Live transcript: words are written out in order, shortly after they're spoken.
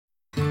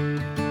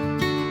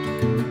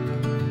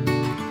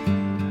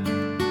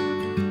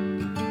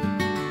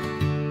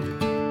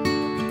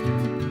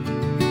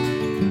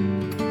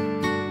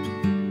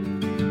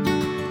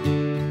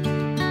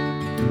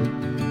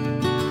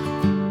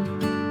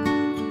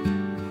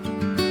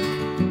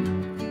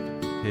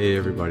Hey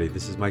everybody,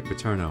 this is Mike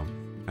Paterno.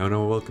 I want to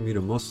welcome you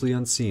to Mostly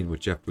Unseen with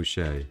Jeff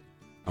Boucher.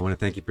 I want to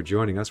thank you for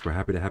joining us. We're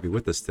happy to have you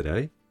with us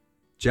today.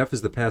 Jeff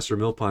is the pastor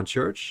of Mill Pond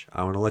Church.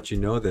 I want to let you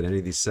know that any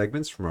of these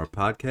segments from our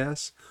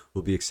podcast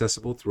will be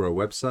accessible through our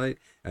website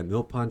at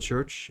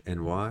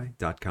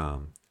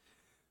millpondchurchny.com.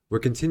 We're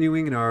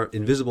continuing in our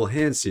Invisible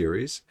Hand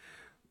series,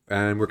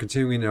 and we're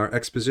continuing our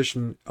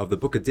exposition of the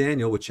book of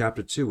Daniel with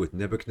chapter 2 with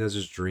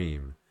Nebuchadnezzar's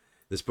dream.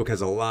 This book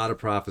has a lot of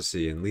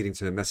prophecy and leading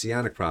to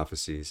messianic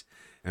prophecies,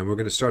 and we're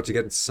going to start to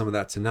get into some of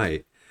that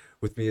tonight.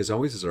 With me, as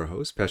always, is our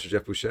host, Pastor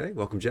Jeff Boucher.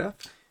 Welcome, Jeff.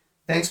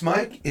 Thanks,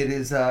 Mike. It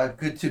is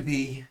good to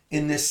be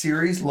in this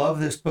series. Love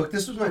this book.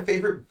 This was my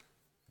favorite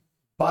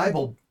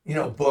Bible,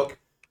 book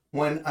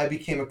when I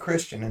became a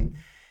Christian, and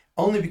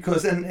only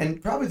because,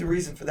 and probably the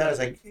reason for that is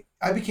I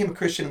became a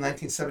Christian in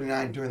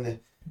 1979 during the,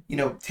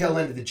 tail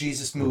end of the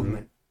Jesus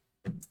movement.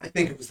 I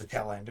think it was the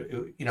tail end,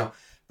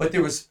 but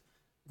there was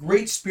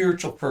great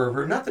spiritual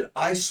fervor. Not that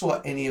I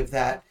saw any of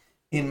that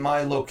in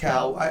my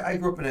locale. I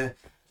grew up in a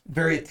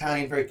very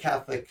Italian, very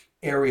Catholic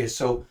area.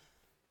 So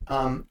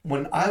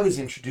when I was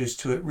introduced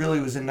to it,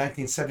 really was in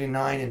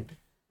 1979.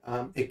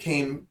 And it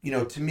came,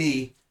 to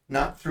me,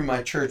 not through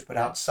my church, but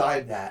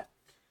outside that.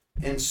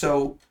 And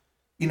so,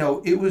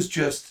 it was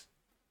just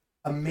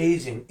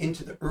amazing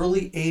into the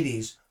early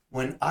 80s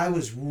when I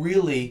was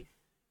really,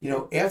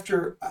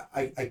 after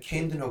I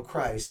came to know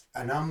Christ,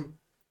 and I'm,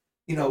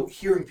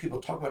 hearing people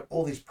talk about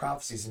all these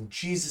prophecies and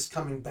Jesus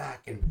coming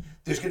back, and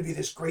there's going to be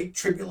this great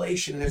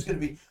tribulation, and there's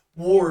going to be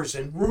wars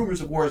and rumors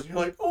of wars. And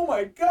you're like, oh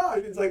my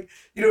God, it's like,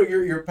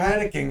 you're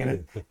panicking,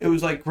 and it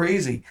was like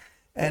crazy.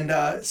 And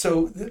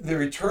so the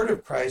return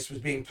of Christ was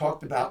being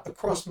talked about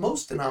across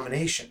most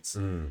denominations.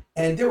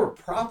 And there were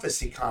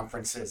prophecy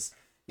conferences,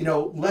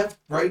 left,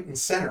 right, and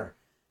center.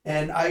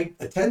 And I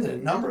attended a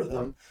number of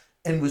them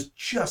and was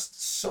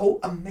just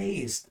so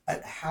amazed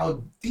at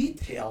how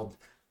detailed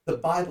the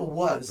Bible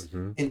was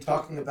in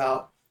talking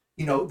about,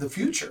 the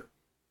future.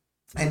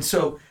 And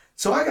so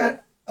I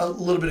got a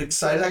little bit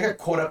excited. I got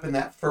caught up in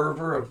that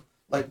fervor of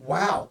like,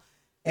 wow.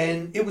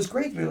 And it was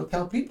great to be able to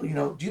tell people,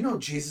 do you know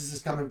Jesus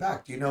is coming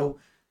back? Do you know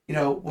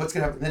what's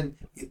going to happen? Then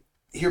you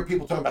hear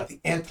people talking about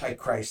the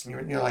Antichrist,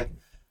 and you're like,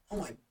 oh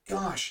my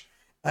gosh.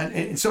 And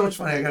it's so much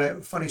fun. I got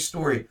a funny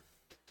story.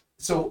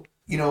 So,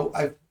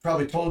 I've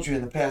probably told you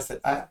in the past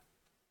that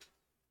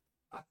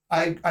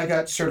I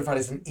got certified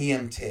as an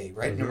EMT,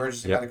 right? An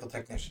emergency medical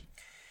technician.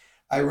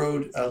 I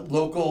rode a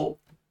local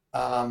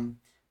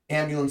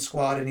ambulance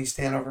squad in East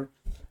Hanover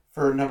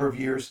for a number of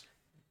years.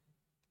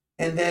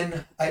 And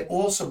then I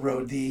also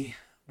rode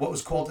what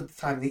was called at the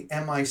time the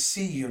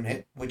MIC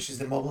unit, which is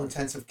the Mobile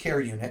Intensive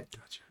Care Unit,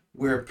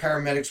 where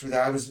paramedics were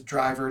there. I was a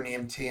driver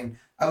and EMT, and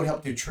I would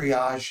help do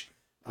triage,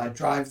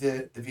 drive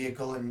the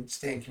vehicle, and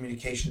stay in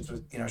communications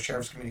with,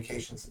 sheriff's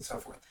communications and so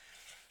forth.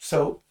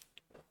 So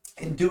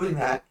in doing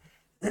that,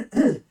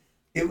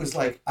 it was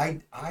like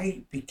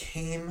I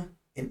became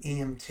an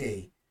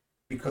EMT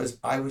because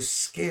I was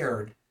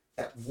scared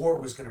that war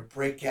was going to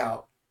break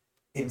out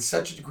in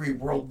such a degree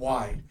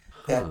worldwide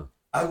that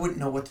I wouldn't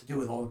know what to do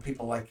with all the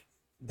people like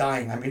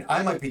dying. I mean,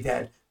 I might be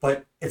dead,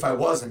 but if I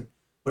wasn't,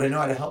 would I know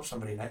how to help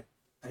somebody? And I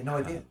had no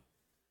idea.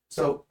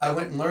 So I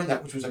went and learned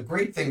that, which was a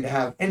great thing to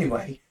have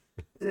anyway.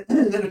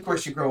 And then of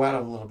course you grow out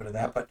of a little bit of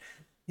that, but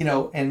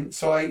and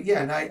so I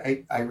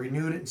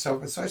renewed it and so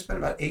forth. So I spent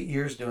about 8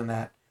 years doing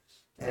that.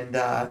 And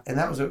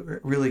that was a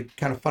really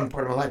kind of fun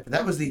part of my life. But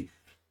that was the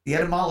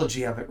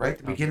etymology of it, right?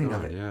 The beginning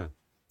of it. Yeah.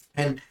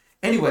 And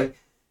anyway,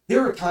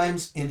 there are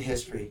times in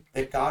history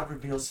that God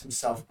reveals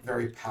himself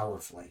very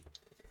powerfully.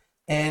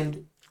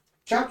 And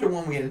chapter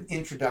 1, we had an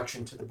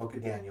introduction to the book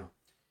of Daniel.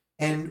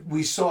 And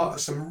we saw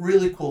some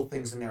really cool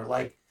things in there.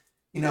 Like,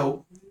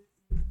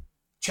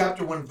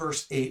 chapter 1,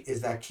 verse 8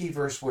 is that key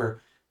verse where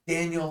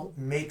Daniel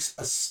makes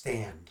a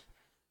stand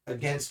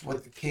against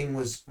what the king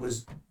was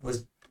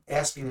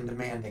asking and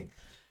demanding.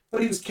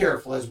 But he was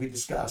careful, as we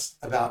discussed,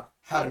 about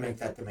how to make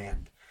that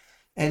demand.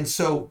 And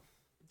so,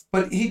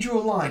 but he drew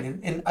a line.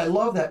 And I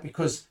love that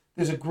because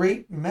there's a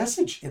great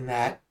message in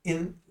that,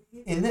 in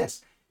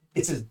this.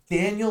 It says,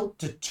 Daniel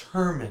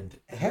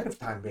determined ahead of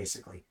time,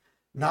 basically,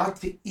 not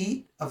to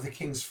eat of the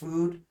king's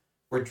food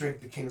or drink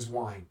the king's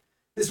wine.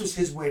 This was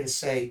his way to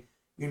say,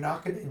 you're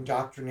not going to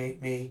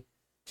indoctrinate me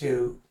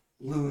to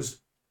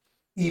lose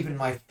even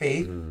my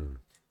faith.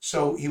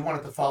 So he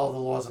wanted to follow the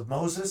laws of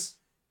Moses,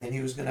 and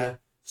he was going to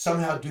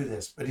somehow do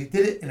this. But he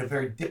did it in a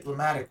very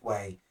diplomatic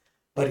way.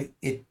 But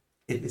it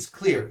is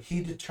clear he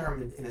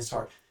determined in his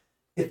heart.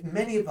 If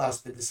many of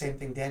us did the same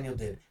thing Daniel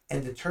did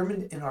and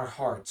determined in our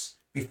hearts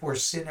before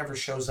sin ever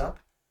shows up,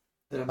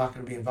 that I'm not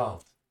going to be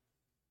involved,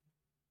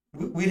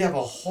 we'd have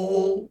a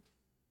whole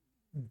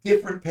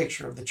different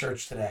picture of the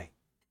church today,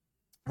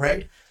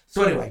 right?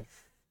 So anyway,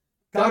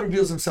 God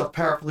reveals himself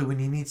powerfully when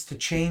he needs to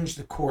change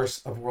the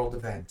course of world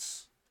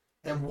events.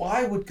 And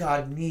why would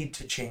God need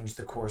to change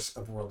the course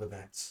of world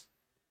events?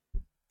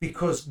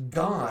 Because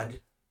God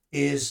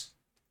is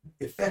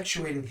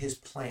effectuating his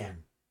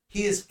plan.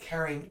 He is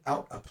carrying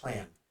out a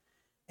plan.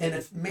 And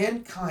if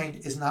mankind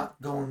is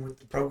not going with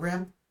the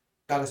program,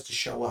 God has to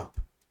show up.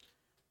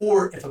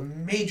 Or if a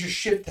major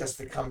shift has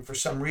to come for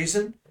some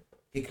reason,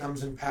 he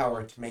comes in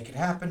power to make it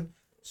happen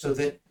so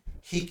that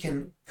he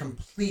can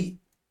complete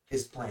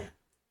his plan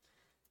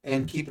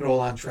and keep it all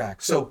on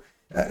track. So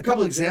a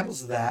couple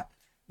examples of that,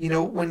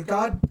 when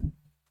God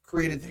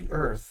created the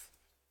earth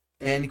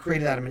and he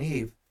created Adam and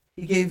Eve,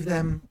 he gave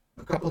them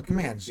a couple of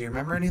commands. Do you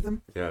remember any of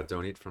them? Yeah,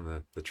 don't eat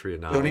from the tree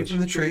of knowledge. Don't eat from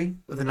the tree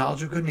of the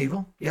knowledge of good and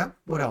evil. Yeah.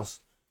 What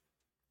else?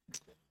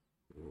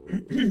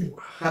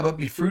 How about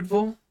be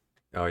fruitful?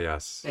 Oh,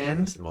 yes.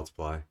 And?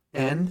 Multiply.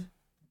 And?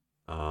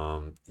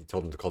 He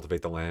told them to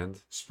cultivate the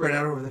land. Spread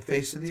out over the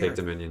face of the earth. Take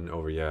dominion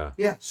over, yeah.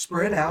 Yeah,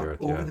 spread out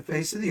over the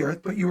face of the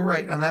earth. But you were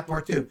right on that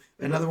part too.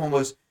 Another one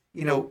was,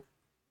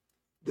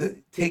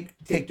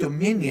 take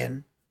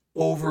dominion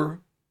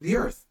over the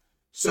earth.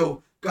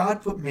 So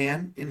God put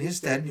man in his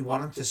stead and he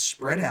wanted him to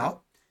spread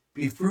out,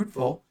 be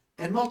fruitful,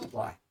 and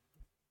multiply.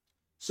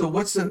 So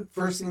what's the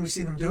first thing we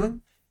see them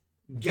doing?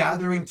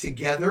 Gathering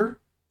together,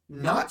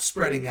 not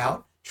spreading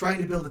out,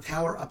 trying to build a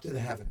tower up to the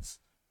heavens.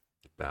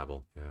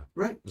 Babel, yeah.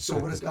 Right. So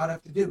what does God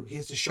have to do? He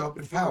has to show up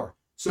in power.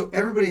 So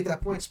everybody at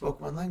that point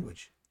spoke one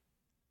language,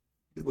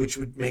 which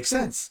would make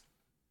sense.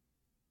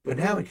 But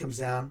now he comes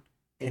down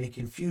and he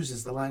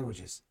confuses the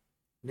languages.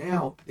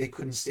 Now they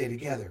couldn't stay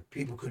together.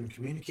 People couldn't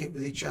communicate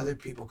with each other.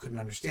 People couldn't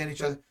understand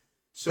each other.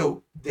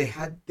 So they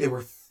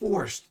were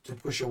forced to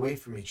push away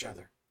from each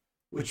other,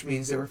 which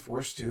means they were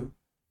forced to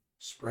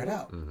spread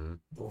out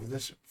over the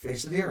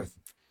face of the earth.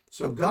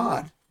 So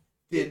God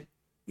did,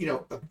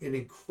 an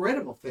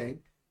incredible thing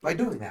by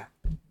doing that.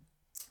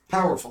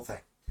 Powerful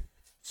thing.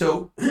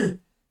 So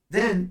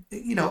then,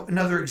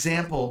 another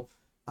example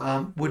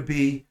would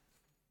be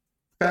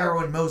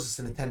Pharaoh and Moses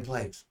in the 10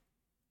 plagues.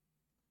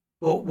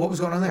 Well, what was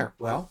going on there?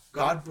 Well,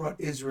 God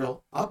brought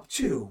Israel up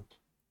to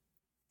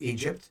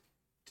Egypt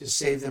to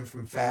save them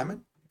from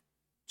famine,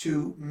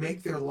 to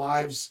make their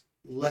lives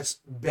less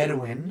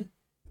Bedouin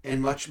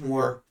and much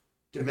more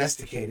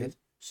domesticated,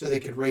 so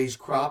they could raise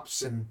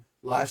crops and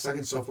livestock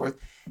and so forth.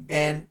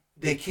 And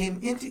they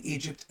came into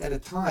Egypt at a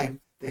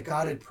time that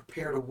God had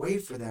prepared a way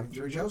for them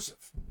through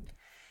Joseph.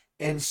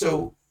 And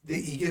so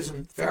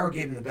Pharaoh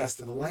gave them the best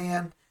of the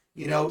land.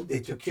 They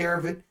took care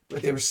of it,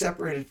 but they were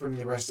separated from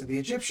the rest of the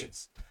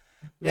Egyptians.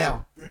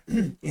 Now,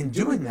 in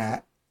doing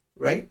that,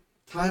 right,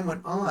 time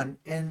went on,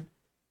 and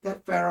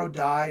that Pharaoh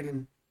died,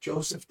 and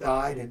Joseph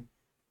died,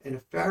 and a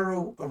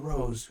Pharaoh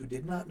arose who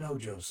did not know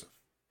Joseph,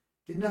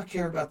 did not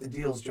care about the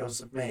deals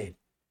Joseph made,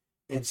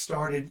 and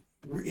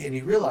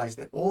he realized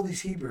that all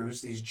these Hebrews,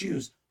 these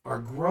Jews, are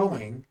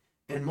growing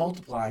and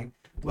multiplying.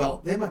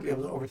 Well, they might be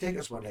able to overtake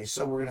us one day,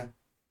 so we're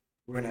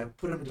gonna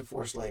put them into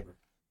forced labor.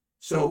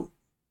 So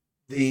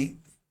the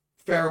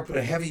Pharaoh put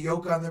a heavy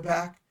yoke on their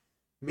back,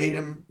 made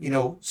them,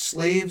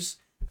 slaves,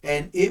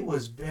 and it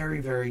was very,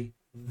 very,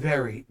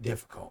 very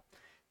difficult.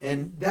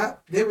 And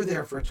that they were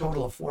there for a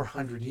total of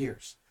 400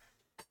 years.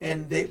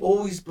 And they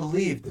always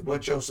believed that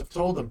what Joseph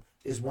told them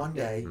is one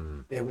day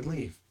they would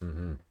leave.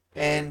 Mm-hmm.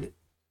 And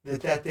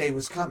that day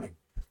was coming.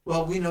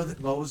 Well, we know that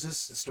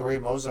Moses, the story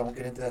of Moses, I won't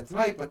get into that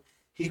tonight, but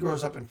he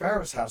grows up in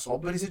Pharaoh's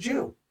household, but he's a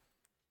Jew.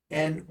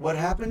 And what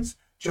happens?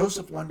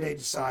 Joseph one day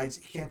decides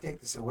he can't take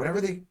this.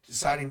 Whatever the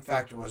deciding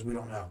factor was, we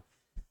don't know.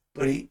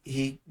 But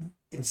he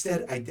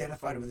instead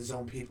identified with his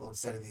own people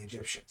instead of the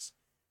Egyptians.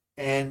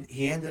 And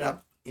he ended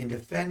up, in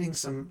defending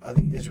some of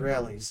the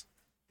Israelites,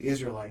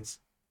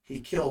 he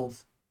killed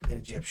an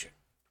Egyptian.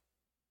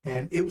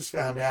 And it was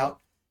found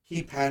out,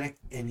 he panicked,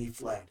 and he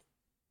fled.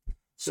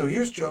 So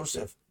here's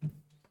Joseph,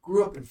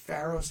 grew up in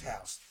Pharaoh's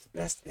house, the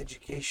best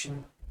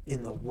education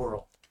in the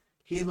world.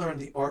 He learned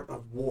the art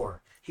of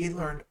war. He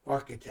learned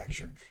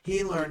architecture.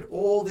 He learned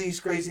all these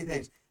crazy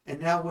things.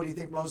 And now what do you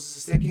think Moses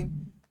is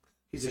thinking?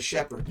 He's a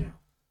shepherd now.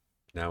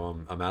 Now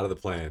I'm out of the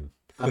plan.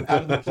 I'm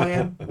out of the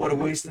plan. What a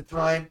waste of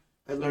time.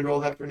 I learned all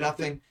that for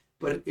nothing,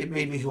 but it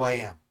made me who I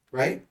am,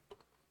 right?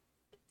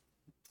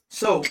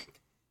 So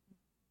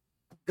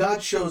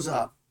God shows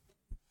up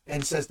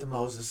and says to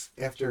Moses,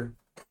 after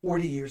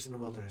 40 years in the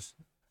wilderness,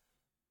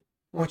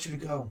 I want you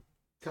to go.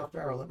 Tell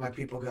Pharaoh, let my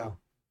people go.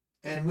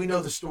 And we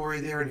know the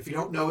story there. And if you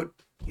don't know it,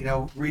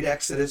 read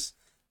Exodus.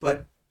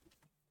 But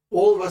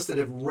all of us that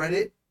have read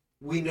it,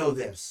 we know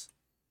this,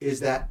 is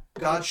that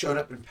God showed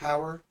up in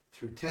power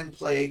through 10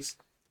 plagues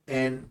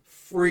and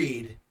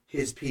freed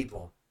his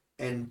people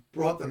and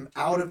brought them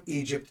out of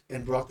Egypt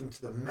and brought them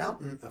to the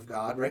mountain of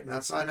God, right,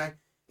 Mount Sinai,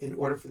 in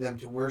order for them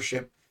to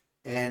worship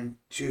and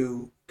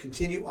to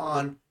continue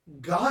on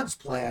God's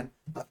plan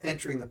of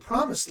entering the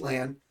promised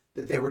land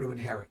that they were to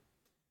inherit.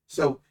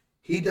 So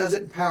he does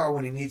it in power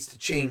when he needs to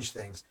change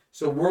things.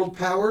 So world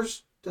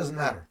powers, doesn't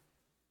matter.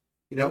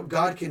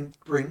 God can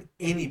bring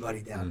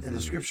anybody down. And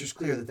the scripture's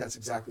clear that that's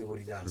exactly what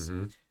he does.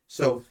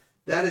 So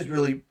that is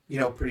really,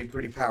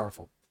 pretty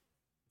powerful.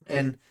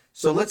 And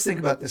so let's think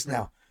about this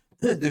now.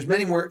 There's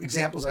many more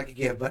examples I could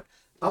give, but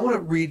I want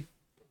to read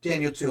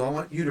Daniel 2. I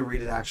want you to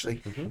read it,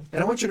 actually.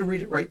 And I want you to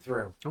read it right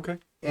through. Okay.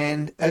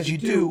 And as you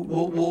do,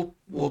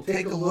 we'll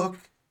take a look,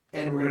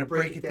 and we're going to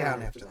break it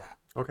down after that.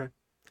 Okay.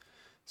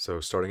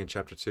 So starting in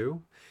chapter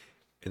 2,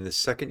 In the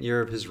 2nd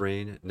year of his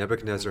reign,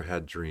 Nebuchadnezzar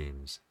had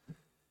dreams.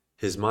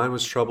 His mind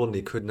was troubled and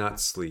he could not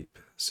sleep.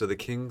 So the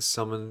king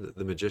summoned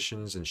the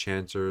magicians,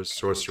 enchanters,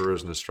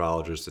 sorcerers, and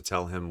astrologers to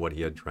tell him what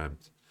he had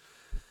dreamt.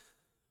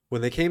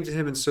 When they came to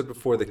him and stood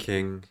before the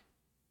king,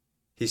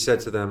 he said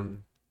to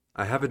them,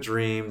 "I have a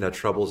dream that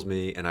troubles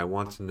me, and I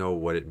want to know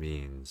what it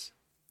means."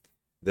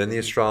 Then the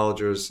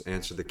astrologers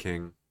answered the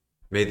king,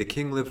 "May the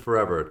king live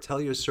forever.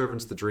 Tell your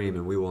servants the dream,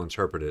 and we will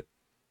interpret it."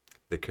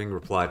 The king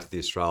replied to the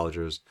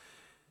astrologers,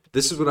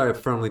 "This is what I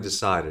have firmly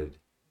decided.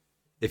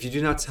 If you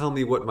do not tell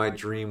me what my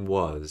dream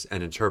was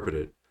and interpret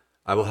it,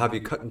 I will have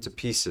you cut into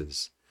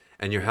pieces,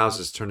 and your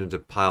houses turned into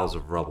piles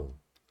of rubble.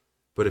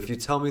 But if you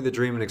tell me the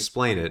dream and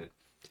explain it,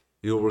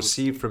 you will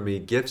receive from me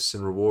gifts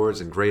and rewards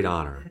and great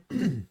honor.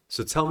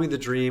 So tell me the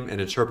dream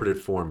and interpret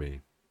it for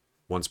me."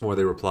 Once more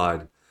they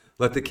replied,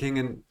 "Let the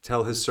king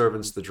tell his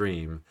servants the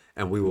dream,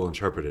 and we will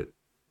interpret it."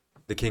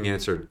 The king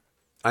answered,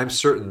 "I am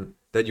certain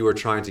that you are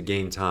trying to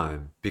gain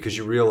time, because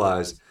you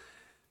realize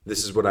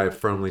this is what I have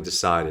firmly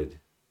decided.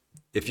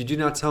 If you do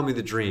not tell me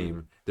the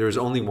dream, there is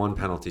only one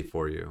penalty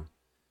for you.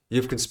 You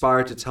have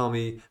conspired to tell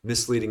me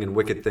misleading and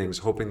wicked things,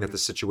 hoping that the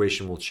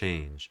situation will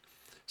change.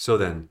 So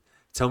then,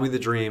 tell me the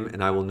dream,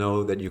 and I will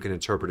know that you can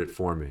interpret it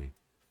for me."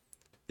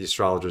 The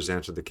astrologers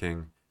answered the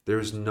king, "There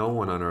is no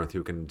one on earth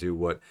who can do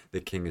what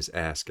the king is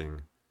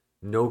asking.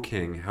 No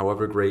king,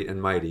 however great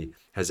and mighty,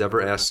 has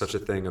ever asked such a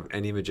thing of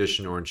any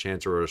magician or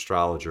enchanter or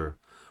astrologer.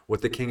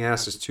 What the king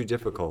asks is too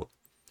difficult.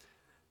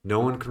 No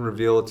one can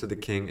reveal it to the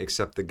king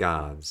except the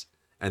gods,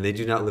 and they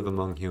do not live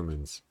among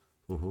humans."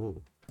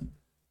 Woohoo.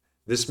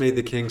 This made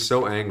the king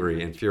so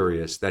angry and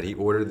furious that he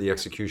ordered the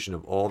execution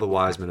of all the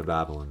wise men of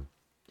Babylon.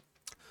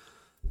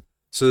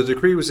 So the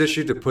decree was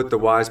issued to put the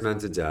wise men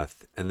to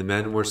death, and the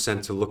men were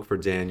sent to look for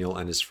Daniel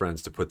and his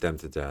friends to put them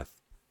to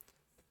death.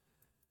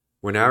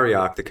 When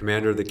Arioch, the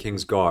commander of the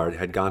king's guard,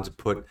 had gone to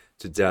put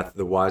to death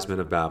the wise men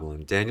of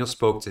Babylon, Daniel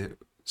spoke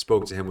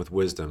to him with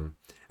wisdom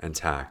and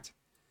tact.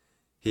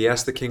 He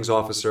asked the king's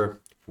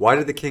officer, "Why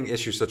did the king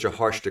issue such a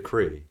harsh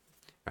decree?"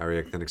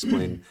 Arioch then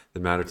explained the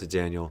matter to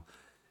Daniel.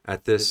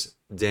 At this,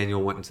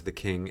 Daniel went into the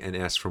king and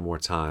asked for more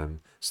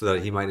time, so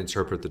that he might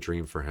interpret the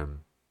dream for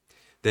him.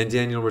 Then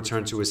Daniel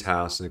returned to his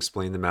house and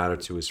explained the matter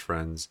to his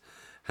friends,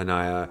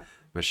 Hananiah,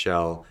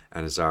 Mishael,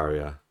 and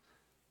Azariah,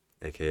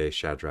 a.k.a.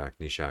 Shadrach,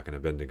 Meshach, and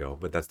Abednego,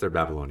 but that's their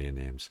Babylonian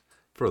names,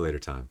 for a later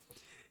time.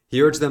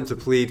 He urged them to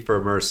plead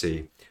for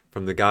mercy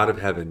from the God of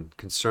heaven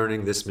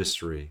concerning this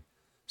mystery,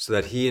 so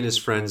that he and his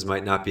friends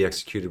might not be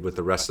executed with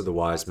the rest of the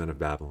wise men of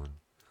Babylon.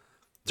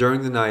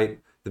 During the night,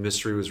 the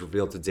mystery was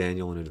revealed to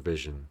Daniel in a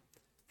vision.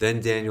 Then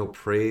Daniel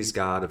praised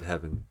God of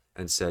heaven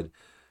and said,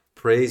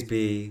 "Praise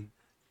be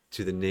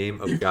to the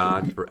name of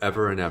God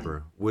forever and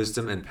ever.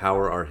 Wisdom and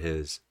power are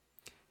his.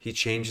 He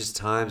changes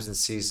times and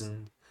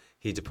seasons.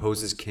 He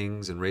deposes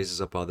kings and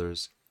raises up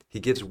others. He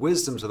gives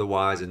wisdom to the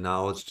wise and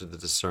knowledge to the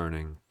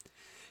discerning.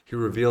 He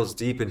reveals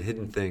deep and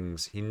hidden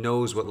things. He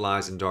knows what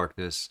lies in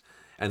darkness,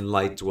 and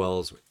light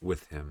dwells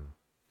with him.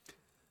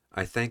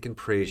 I thank and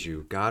praise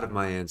you, God of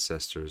my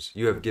ancestors.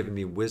 You have given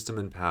me wisdom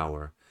and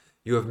power.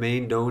 You have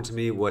made known to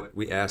me what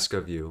we ask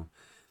of you.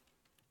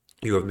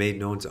 You have made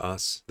known to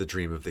us the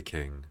dream of the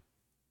king."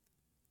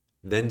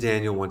 Then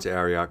Daniel went to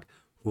Arioch,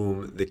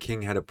 whom the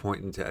king had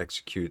appointed to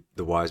execute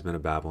the wise men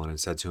of Babylon, and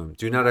said to him,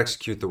 "Do not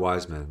execute the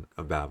wise men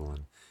of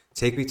Babylon.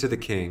 Take me to the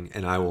king,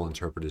 and I will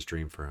interpret his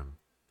dream for him."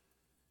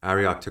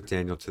 Arioch took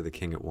Daniel to the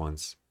king at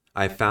once.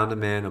 "I have found a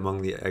man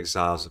among the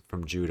exiles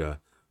from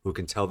Judah who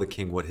can tell the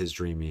king what his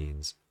dream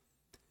means."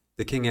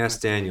 The king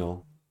asked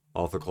Daniel,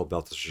 also called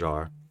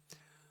Belteshazzar,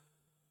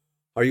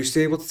 "Are you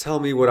able to tell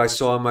me what I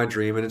saw in my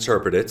dream and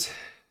interpret it?"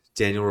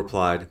 Daniel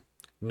replied,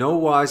 "No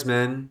wise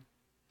man,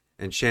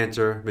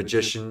 enchanter,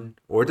 magician,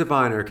 or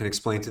diviner can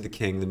explain to the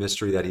king the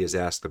mystery that he has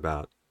asked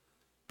about.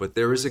 But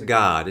there is a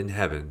God in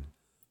heaven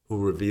who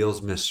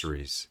reveals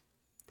mysteries.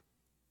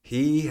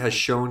 He has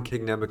shown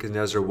King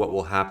Nebuchadnezzar what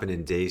will happen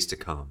in days to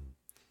come.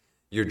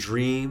 Your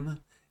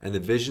dream and the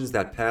visions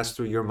that pass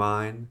through your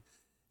mind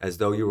as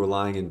though you were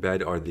lying in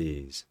bed are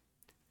these.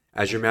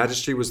 As your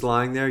majesty was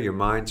lying there, your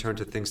mind turned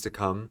to things to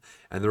come,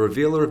 and the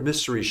revealer of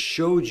mysteries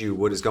showed you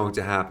what is going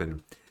to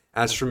happen.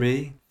 As for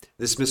me,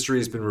 this mystery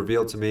has been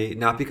revealed to me,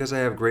 not because I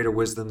have greater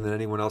wisdom than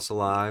anyone else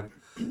alive,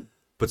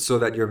 but so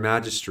that your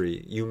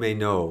majesty, you may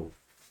know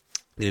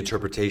the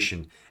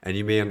interpretation, and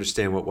you may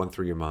understand what went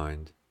through your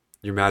mind.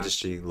 Your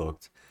majesty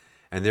looked,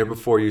 and there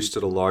before you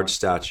stood a large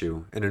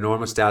statue, an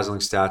enormous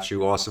dazzling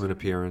statue, awesome in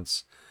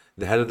appearance.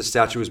 The head of the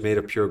statue was made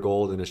of pure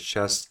gold, and its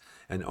chest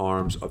and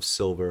arms of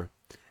silver,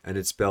 and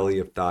its belly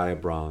of thigh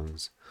of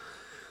bronze,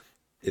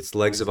 its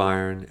legs of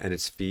iron, and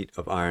its feet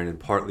of iron, and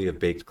partly of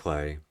baked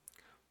clay.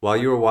 While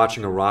you were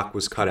watching, a rock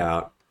was cut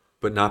out,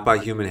 but not by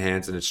human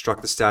hands, and it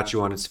struck the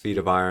statue on its feet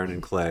of iron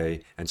and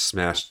clay, and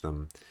smashed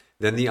them.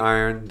 Then the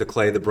iron, the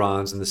clay, the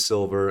bronze, and the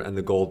silver, and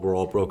the gold were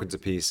all broken to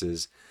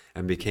pieces,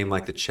 and became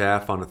like the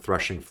chaff on a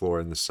threshing floor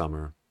in the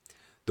summer.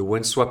 The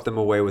wind swept them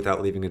away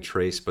without leaving a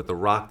trace, but the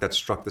rock that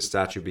struck the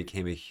statue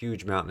became a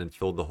huge mountain and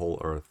filled the whole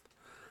earth.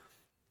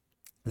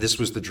 This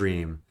was the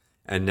dream,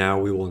 And now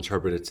we will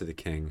interpret it to the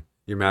king.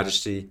 Your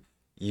Majesty,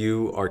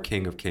 you are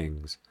King of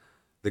kings.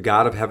 The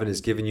God of heaven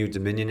has given you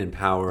dominion and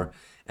power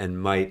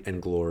and might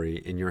and glory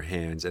in your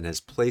hands, and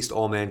has placed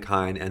all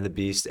mankind and the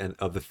beasts and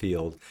of the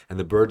field and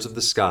the birds of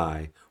the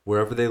sky,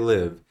 wherever they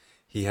live.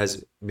 He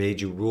has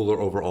made you ruler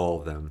over all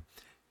of them.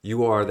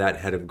 You are that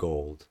head of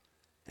gold.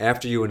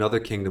 After you, another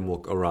kingdom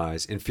will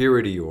arise,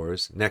 inferior to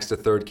yours. Next, a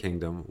third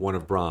kingdom, one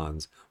of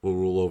bronze, will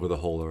rule over the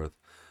whole earth.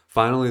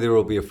 Finally, there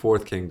will be a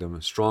fourth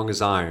kingdom, strong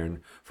as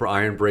iron, for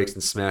iron breaks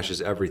and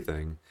smashes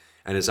everything.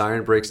 And as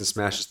iron breaks and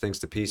smashes things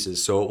to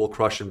pieces, so it will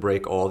crush and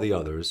break all the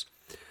others.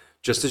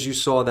 Just as you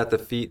saw that the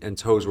feet and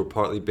toes were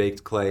partly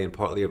baked clay and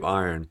partly of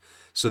iron,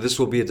 so this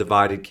will be a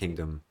divided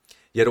kingdom.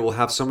 Yet it will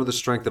have some of the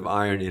strength of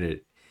iron in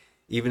it,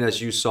 even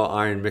as you saw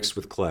iron mixed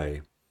with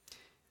clay.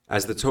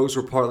 As the toes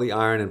were partly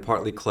iron and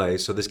partly clay,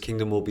 so this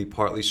kingdom will be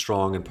partly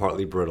strong and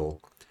partly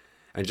brittle.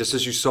 And just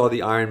as you saw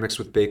the iron mixed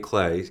with baked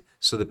clay,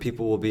 so the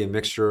people will be a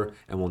mixture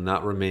and will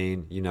not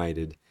remain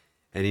united,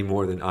 any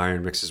more than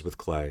iron mixes with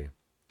clay.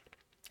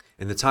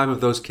 In the time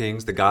of those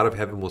kings, the God of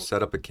heaven will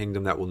set up a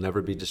kingdom that will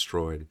never be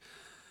destroyed,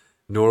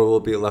 nor will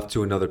it be left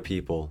to another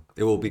people.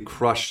 It will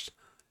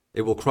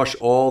crush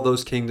all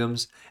those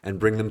kingdoms and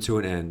bring them to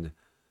an end,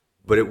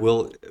 but it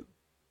will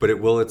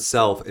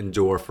itself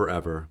endure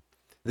forever.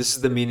 This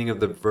is the meaning of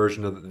the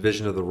vision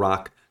of the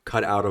rock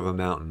cut out of a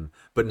mountain,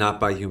 but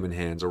not by human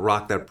hands, a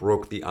rock that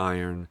broke the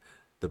iron,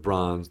 the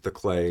bronze, the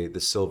clay,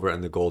 the silver,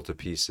 and the gold to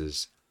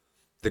pieces.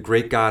 The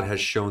great God has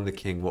shown the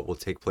king what will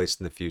take place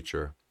in the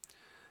future.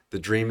 The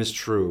dream is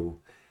true,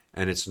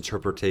 and its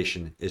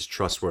interpretation is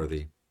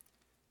trustworthy.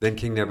 Then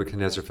King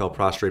Nebuchadnezzar fell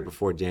prostrate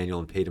before Daniel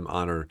and paid him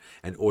honor,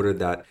 and ordered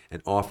that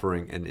an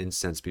offering and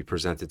incense be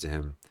presented to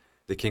him.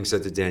 The king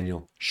said to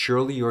Daniel,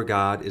 "Surely your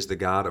God is the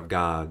God of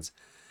gods,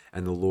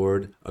 and the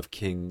Lord of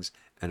kings,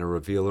 and a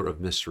revealer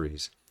of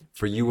mysteries,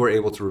 for you were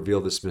able to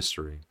reveal this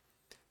mystery."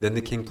 Then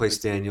the king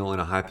placed Daniel in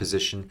a high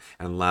position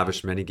and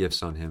lavished many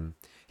gifts on him.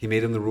 He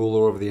made him the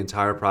ruler over the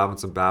entire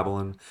province of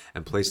Babylon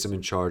and placed him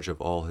in charge of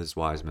all his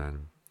wise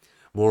men.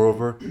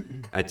 Moreover,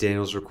 at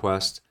Daniel's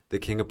request, the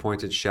king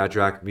appointed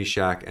Shadrach,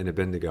 Meshach, and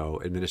Abednego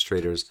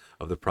administrators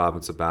of the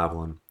province of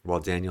Babylon, while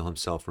Daniel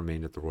himself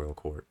remained at the royal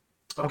court.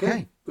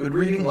 Okay, good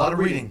reading, a lot of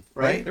reading,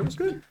 right? It was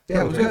good.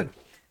 Yeah, it was good.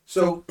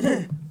 So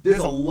there's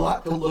a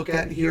lot to look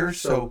at here.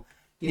 So,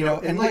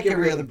 and like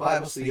every other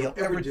Bible study you'll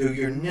ever do,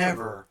 you're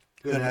never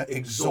going to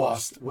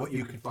exhaust what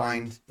you could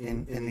find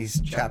in these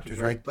chapters,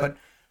 right? But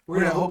we're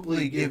going to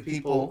hopefully give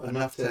people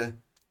enough to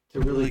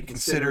really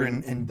consider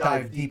and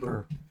dive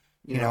deeper,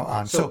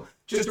 on. So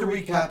just a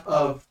recap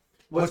of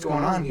what's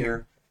going on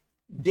here.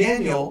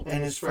 Daniel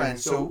and his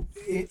friends. So,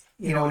 and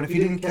if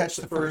you didn't catch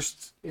the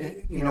first,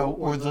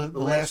 or the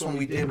last one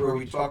we did where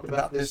we talked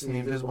about this in the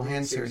Invisible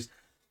Hand series,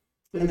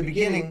 in the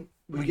beginning,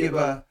 we give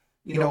a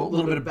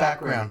little bit of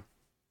background.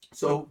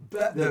 So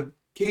the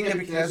King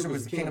Nebuchadnezzar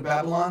was the king of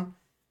Babylon.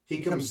 He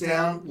comes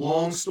down,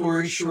 long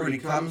story short, he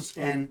comes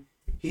and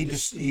he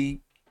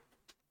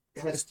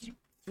has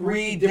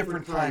 3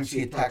 different times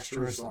he attacks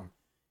Jerusalem.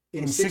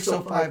 In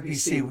 605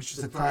 BC, which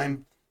is the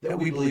time that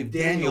we believe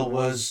Daniel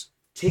was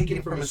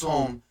taken from his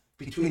home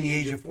between the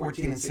age of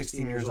 14 and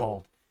 16 years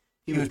old.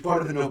 He was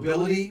part of the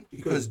nobility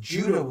because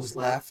Judah was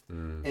left,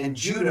 and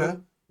Judah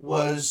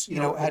was,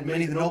 had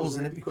many of the nobles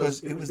in it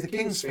because it was the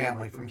king's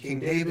family from King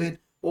David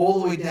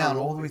all the way down,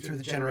 all the way through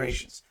the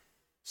generations.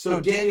 So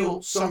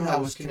Daniel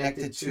somehow was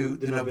connected to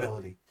the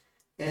nobility,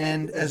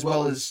 and as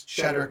well as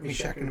Shadrach,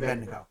 Meshach, and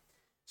Abednego.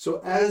 So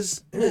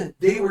as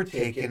they were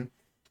taken,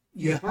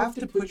 you have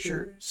to put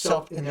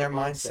yourself in their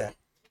mindset.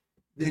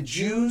 The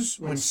Jews,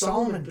 when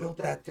Solomon built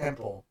that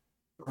temple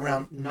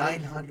around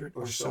 900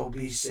 or so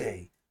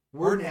BC,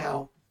 we're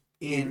now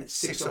in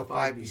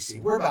 605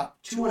 BC. We're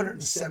about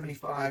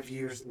 275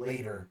 years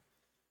later,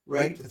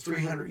 right? To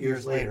 300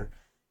 years later.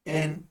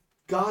 And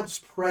God's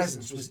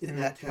presence was in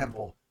that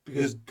temple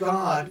because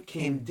God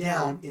came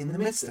down in the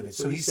midst of it.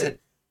 So he said,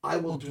 I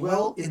will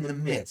dwell in the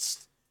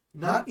midst,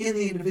 not in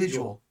the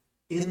individual,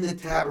 in the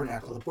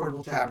tabernacle, the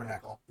portable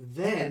tabernacle,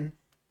 then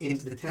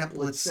into the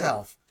temple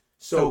itself.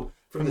 So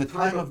from the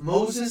time of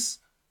Moses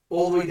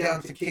all the way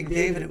down to King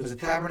David, it was a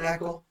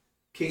tabernacle.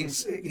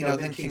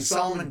 Then King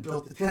Solomon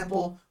built the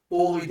temple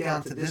all the way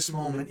down to this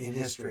moment in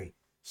history.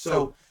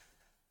 So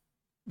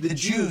the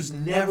Jews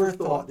never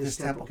thought this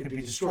temple could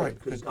be destroyed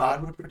because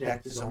God would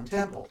protect his own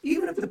temple.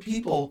 Even if the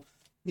people,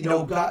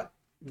 got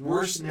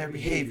worse in their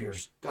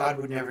behaviors, God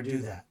would never do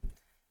that.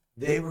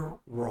 They were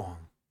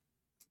wrong.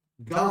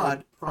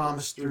 God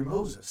promised through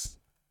Moses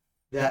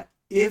that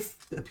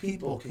if the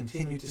people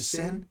continued to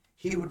sin,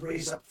 he would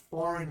raise up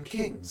foreign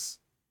kings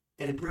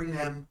and bring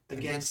them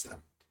against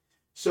them.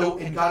 So,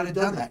 and God had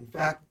done that. In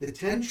fact, the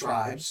 10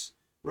 tribes,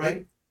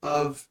 right,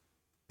 of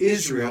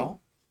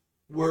Israel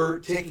were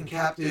taken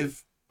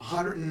captive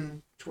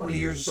 120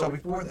 years or so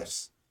before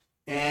this,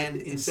 and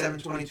in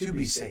 722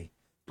 BC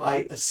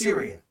by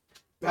Assyria.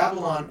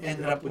 Babylon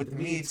ended up with the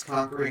Medes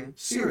conquering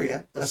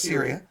Assyria,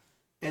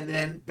 and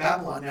then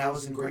Babylon now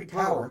is in great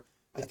power,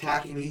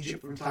 attacking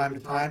Egypt from time to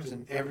time,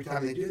 and every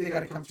time they do, they got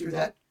to come through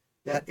that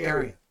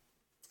area.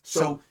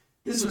 So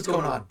this is what's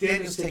going on.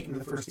 Daniel's taking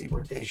the first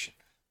deportation.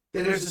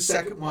 Then there's the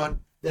second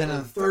one. Then on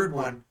the third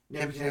one,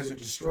 Nebuchadnezzar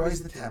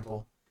destroys the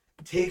temple,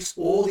 takes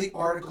all the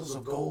articles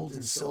of gold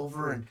and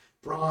silver and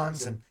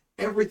bronze and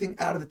everything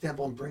out of the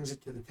temple and brings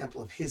it to the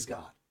temple of his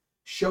God,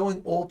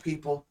 showing all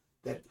people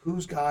that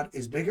whose God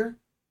is bigger?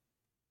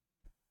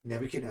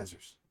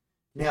 Nebuchadnezzar's.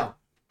 Now,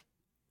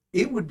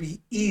 it would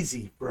be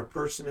easy for a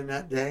person in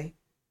that day,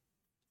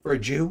 for a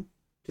Jew,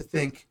 to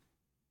think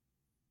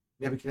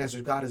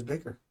Nebuchadnezzar's God is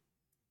bigger.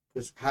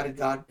 Because how did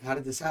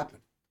this happen?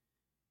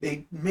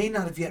 They may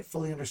not have yet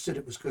fully understood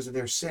it was because of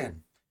their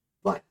sin.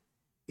 But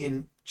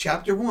in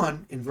chapter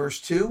 1, in verse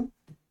 2,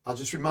 I'll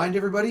just remind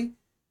everybody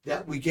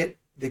that we get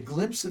the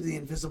glimpse of the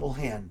invisible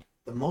hand,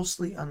 the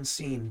mostly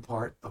unseen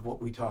part of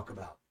what we talk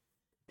about.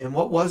 And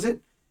what was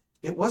it?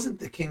 It wasn't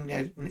the King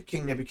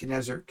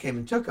Nebuchadnezzar came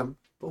and took him,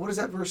 but what does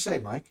that verse say,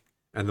 Mike?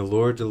 And the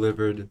Lord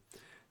delivered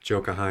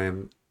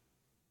Jehoiachim,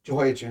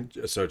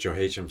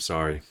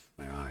 sorry,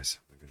 my eyes.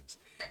 My goodness.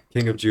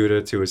 King of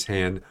Judah to his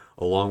hand,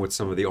 along with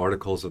some of the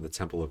articles of the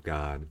temple of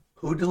God.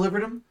 Who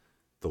delivered him?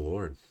 The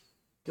Lord.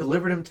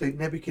 Delivered him to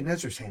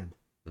Nebuchadnezzar's hand.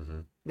 Mm-hmm.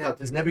 Now,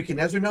 does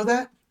Nebuchadnezzar know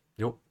that?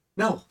 Nope.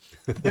 No.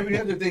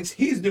 Nebuchadnezzar thinks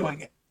he's doing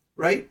it,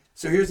 right?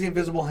 So here's the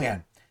invisible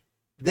hand.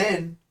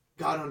 Then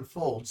God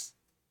unfolds,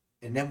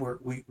 and then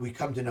we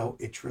come to know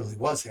it truly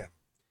was him.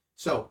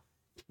 So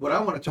what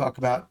I want to talk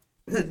about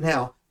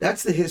now,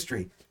 that's the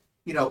history.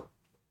 You know,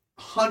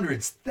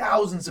 hundreds,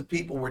 thousands of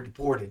people were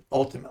deported,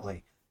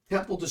 ultimately.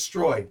 Temple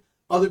destroyed.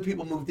 Other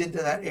people moved into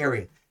that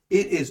area.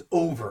 It is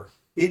over.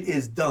 It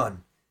is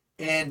done.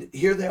 And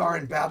here they are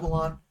in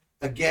Babylon,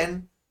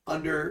 again,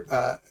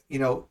 under,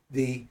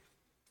 the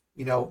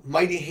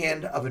mighty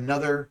hand of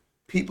another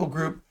people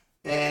group,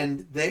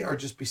 and they are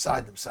just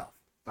beside themselves.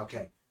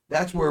 Okay,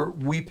 that's where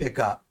we pick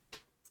up.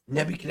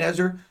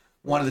 Nebuchadnezzar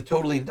wanted to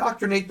totally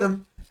indoctrinate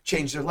them,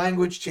 change their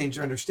language, change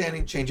their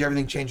understanding, change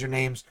everything, change their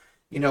names,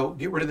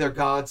 get rid of their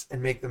gods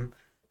and make them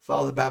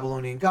follow the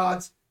Babylonian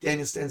gods.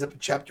 Daniel stands up in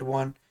chapter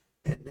 1,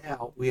 and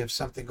now we have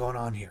something going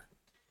on here.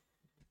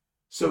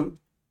 So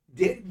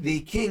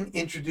the king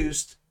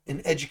introduced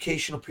an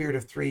educational period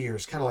of 3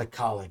 years, kind of like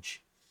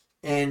college.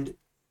 And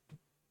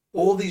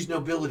all these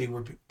nobility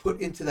were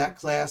put into that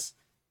class,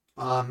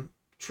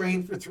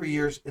 trained for 3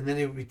 years, and then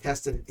they would be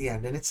tested at the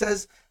end. And it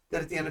says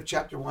that at the end of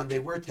chapter 1, they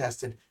were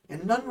tested,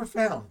 and none were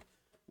found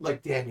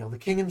like Daniel. The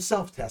king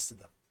himself tested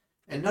them.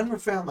 And none were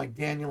found like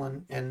Daniel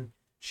and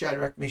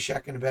Shadrach,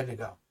 Meshach, and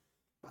Abednego.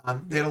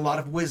 They had a lot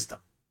of wisdom.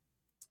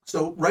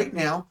 So right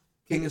now,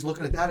 king is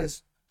looking at that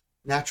as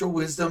natural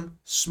wisdom,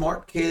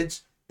 smart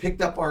kids,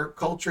 picked up our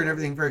culture and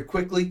everything very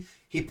quickly.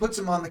 He puts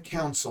them on the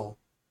council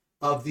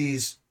of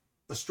these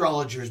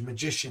astrologers,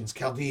 magicians,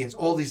 Chaldeans,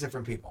 all these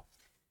different people.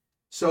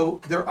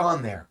 So they're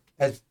on there,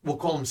 as we'll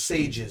call them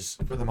sages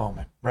for the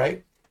moment,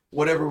 right?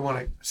 Whatever we want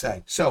to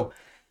say. So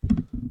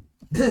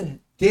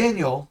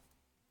Daniel,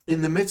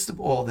 in the midst of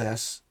all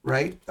this,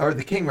 right, or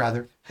the king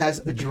rather, has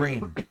a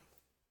dream.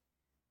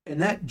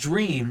 And that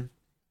dream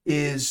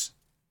is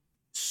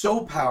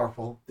so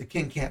powerful, the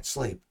king can't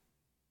sleep.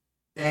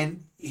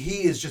 And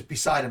he is just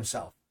beside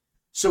himself.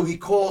 So he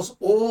calls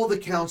all the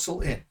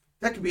council in.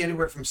 That could be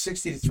anywhere from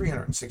 60 to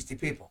 360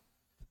 people.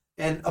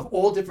 And of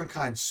all different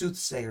kinds,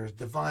 soothsayers,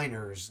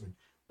 diviners, and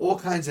all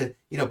kinds of,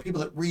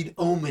 people that read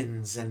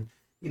omens and,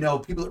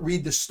 people that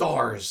read the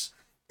stars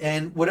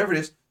and whatever it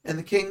is. And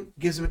the king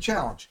gives him a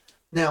challenge.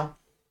 Now,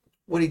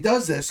 when he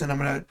does this, and I'm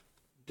going to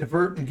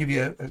divert and give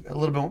you a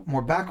little bit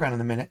more background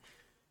in a minute,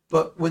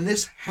 but when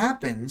this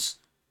happens,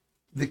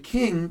 the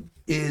king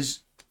is,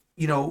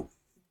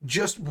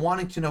 just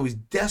wanting to know, he's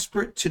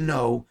desperate to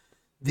know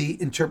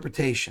the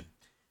interpretation.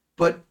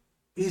 But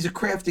he's a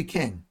crafty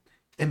king.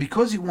 And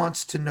because he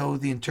wants to know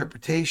the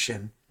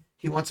interpretation,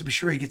 he wants to be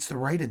sure he gets the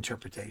right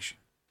interpretation.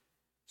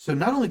 So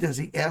not only does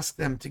he ask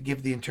them to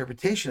give the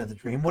interpretation of the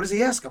dream, what does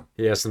he ask them?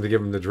 He asked them to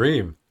give him the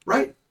dream.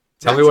 Right.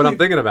 Tell me what I'm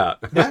thinking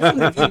about.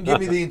 Naturally, if you can give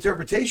me the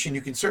interpretation,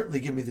 you can certainly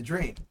give me the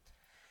dream.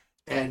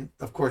 And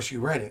of course, you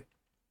read it.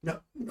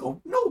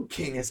 No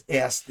king has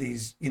asked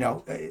these,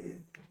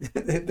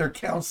 their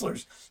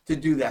counselors to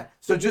do that.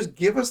 So just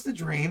give us the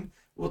dream.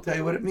 We'll tell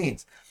you what it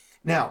means.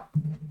 Now,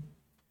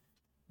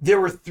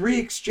 there were 3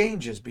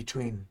 exchanges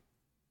between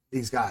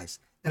these guys.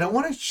 And I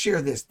want to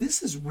share this.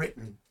 This is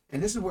written,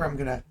 and this is where I'm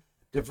going to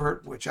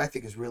divert, which I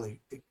think is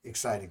really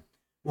exciting.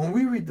 When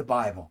we read the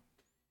Bible,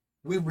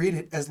 we read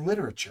it as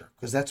literature,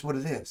 because that's what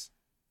it is.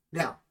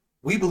 Now,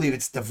 we believe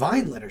it's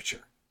divine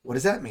literature. What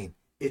does that mean?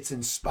 It's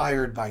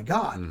inspired by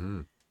God.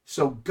 Mm-hmm.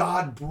 So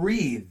God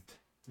breathed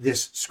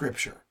this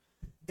scripture.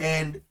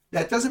 And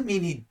that doesn't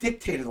mean he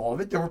dictated all of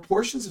it. There were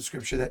portions of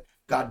scripture that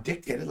God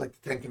dictated, like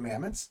the 10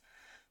 Commandments.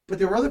 But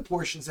there were other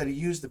portions that he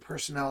used the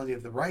personality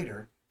of the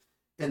writer,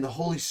 and the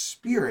Holy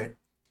Spirit,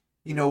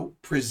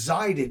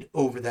 presided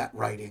over that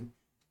writing,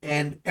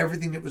 and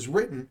everything that was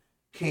written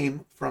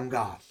came from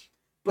God,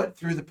 but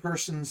through the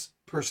person's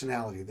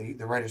personality,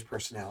 the writer's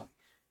personality.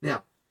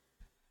 Now,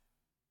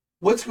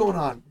 what's going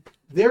on?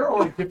 There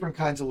are different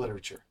kinds of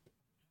literature.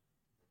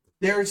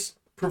 There's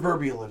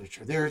proverbial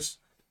literature. There's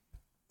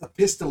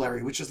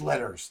epistolary, which is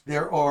letters.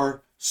 There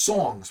are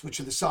songs, which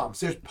are the Psalms.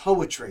 There's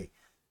poetry.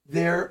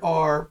 There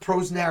are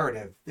prose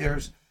narrative.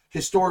 There's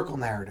historical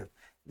narrative.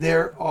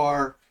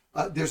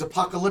 There's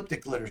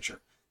apocalyptic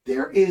literature.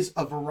 There is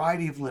a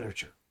variety of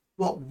literature.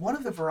 Well, one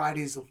of the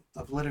varieties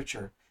of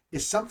literature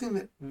is something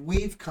that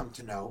we've come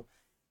to know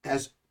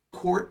as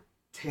court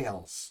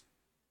tales.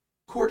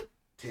 Court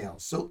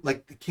tales. So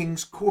like the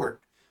king's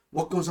court,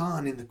 what goes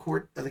on in the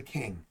court of the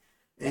king.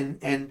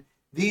 And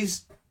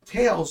these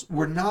tales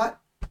were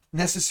not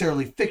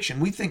necessarily fiction.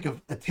 We think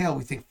of a tale,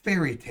 we think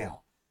fairy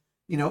tale.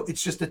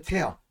 It's just a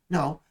tale.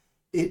 No,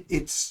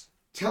 it's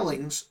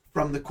tellings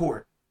from the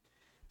court.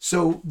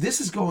 So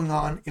this is going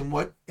on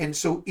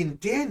in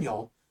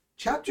Daniel,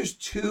 chapters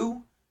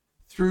 2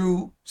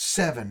 through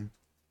 7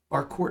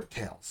 are court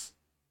tales.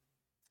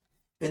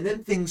 And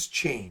then things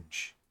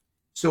change.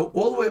 So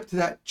all the way up to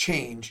that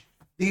change,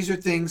 these are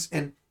things,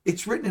 and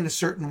it's written in a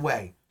certain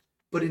way.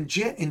 But in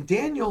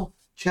Daniel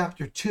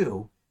chapter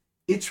 2,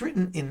 it's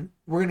written in,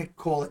 we're going to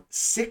call it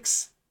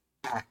 6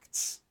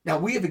 acts. Now,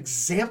 we have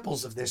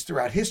examples of this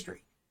throughout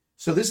history.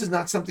 So this is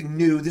not something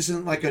new. This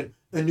isn't like a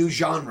new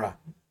genre.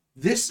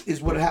 This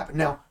is what happened.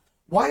 Now,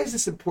 why is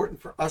this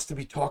important for us to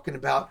be talking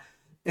about?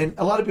 And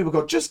a lot of people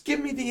go, just give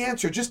me the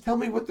answer. Just tell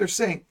me what they're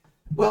saying.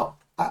 Well,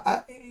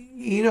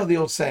 you know the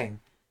old saying,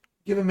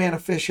 give a man a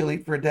fish, he'll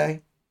eat for a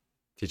day.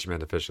 Teach a man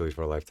to fish, he'll eat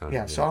for a lifetime.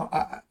 Yeah, so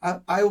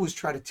I always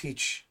try to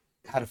teach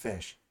how to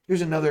fish.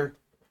 Here's another,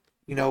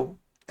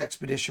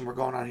 expedition we're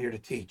going on here to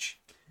teach.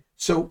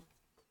 So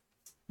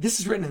this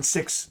is written in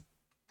 6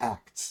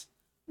 acts.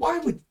 Why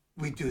would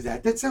we do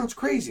that? That sounds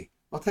crazy.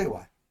 I'll tell you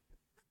why.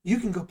 You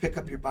can go pick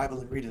up your Bible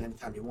and read it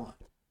anytime you want.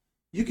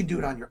 You can do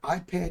it on your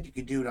iPad. You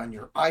can do it on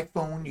your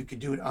iPhone. You can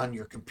do it on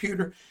your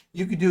computer.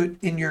 You can do it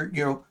in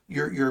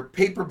your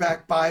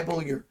paperback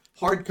Bible, your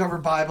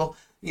hardcover Bible.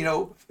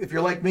 If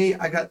you're like me,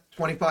 I got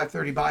 25,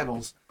 30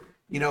 Bibles,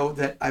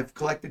 that I've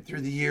collected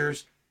through the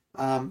years.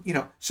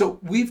 So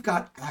we've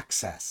got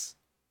access.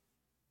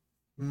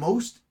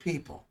 Most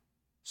people,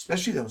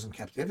 especially those in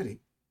captivity,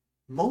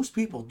 most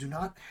people do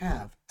not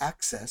have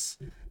access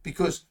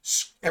because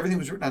everything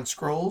was written on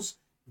scrolls.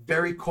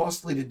 Very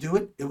costly to do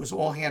it. It was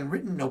all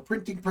handwritten, no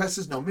printing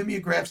presses, no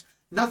mimeographs,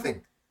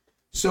 nothing.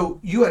 So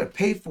you had to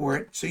pay for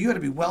it. So you had to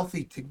be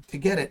wealthy to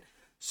get it.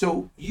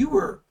 So you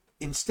were,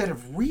 instead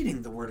of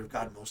reading the Word of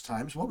God most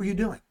times, what were you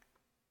doing?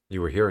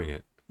 You were hearing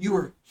it. You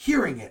were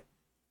hearing it.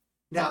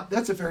 Now,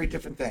 that's a very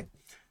different thing.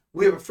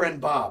 We have a friend,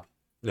 Bob.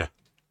 Yeah.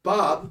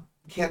 Bob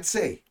can't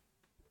see.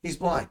 He's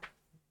blind.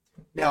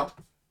 Now,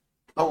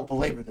 I won't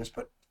belabor this,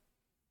 but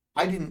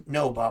I didn't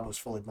know Bob was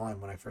fully blind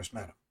when I first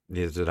met him.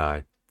 Neither did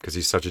I, because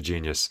he's such a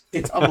genius.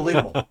 It's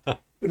unbelievable. But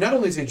not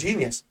only is he a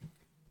genius,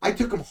 I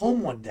took him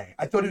home one day.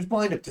 I thought he was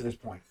blind up to this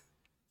point.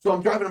 So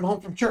I'm driving him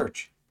home from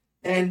church.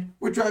 And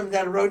we're driving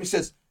down the road, and he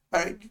says,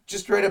 all right,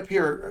 just right up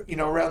here,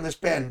 around this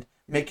bend,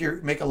 make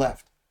a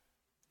left.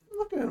 I'm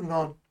looking at him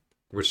going,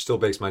 which still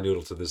bakes my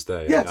noodle to this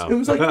day. Yes, it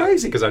was like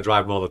crazy. Because I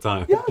drive them all the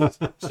time. Yes.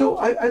 So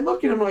I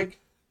look at him like,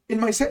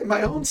 in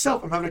my own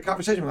self, I'm having a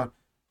conversation with him.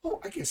 Oh,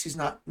 I guess he's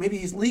not, maybe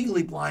he's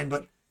legally blind,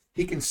 but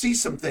he can see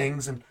some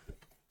things. And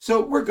so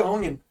we're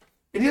going, and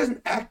he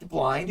doesn't act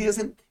blind. He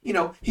doesn't,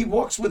 he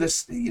walks with a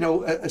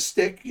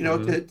stick,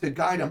 to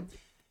guide him.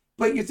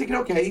 But you're thinking,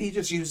 okay, he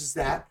just uses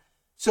that.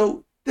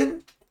 So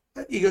then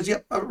he goes,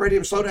 yep, I'm ready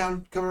to slow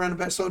down, come around the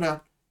back, slow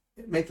down,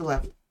 make the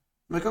left. I'm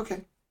like,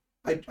 okay.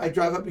 I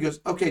drive up. He goes,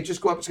 okay,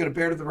 just go up. It's going to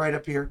bear to the right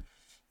up here.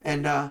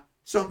 And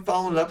so I'm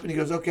following it up, and he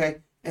goes, okay.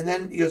 And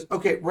then he goes,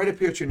 okay, right up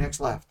here, it's your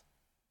next left.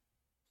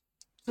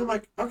 So I'm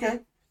like, okay.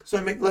 So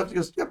I make the left. He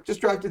goes, yep,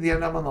 just drive to the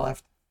end. I'm on the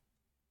left.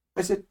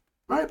 I said,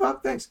 all right,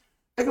 Bob, thanks.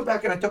 I go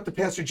back and I talk to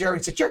Pastor Jerry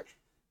and said, Jerry,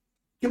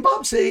 can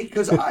Bob see?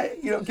 Because can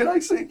I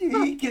see?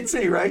 He can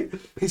see, right?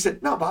 He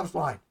said, no, Bob's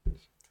blind. And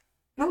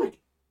I'm like,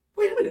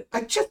 wait a minute.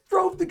 I just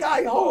drove the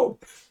guy home.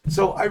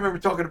 So I remember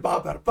talking to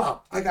Bob about it.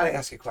 Bob, I got to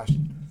ask you a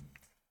question.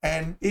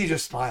 And he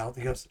just smiled.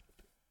 He goes,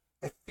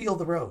 I feel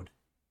the road.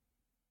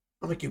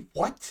 I'm like, you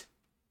what?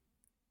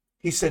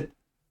 He said,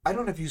 I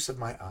don't have use of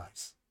my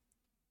eyes.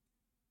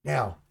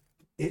 Now,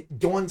 it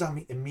dawns on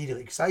me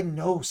immediately because I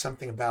know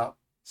something about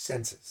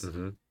senses.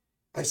 Mm-hmm.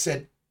 I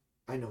said,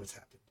 I know what's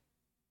happened.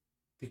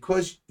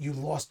 Because you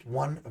lost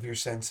one of your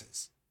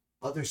senses,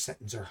 other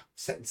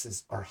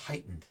sentences are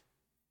heightened.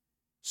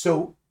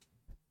 So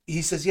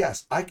he says,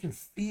 yes, I can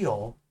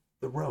feel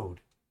the road.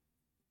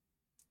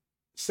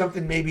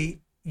 Something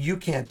maybe you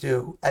can't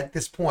do at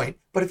this point,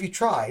 but if you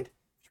tried,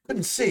 if you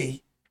couldn't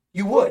see,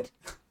 you would.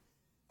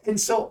 And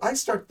so I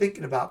start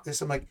thinking about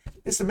this. I'm like,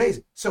 it's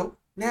amazing. So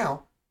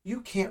now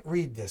you can't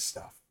read this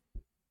stuff.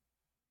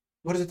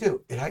 What does it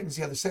do? It heightens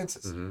the other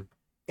senses. Mm-hmm.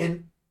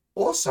 And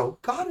also,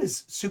 God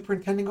is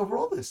superintending over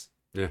all this.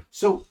 Yeah.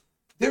 So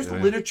there's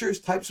literatures,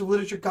 types of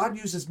literature. God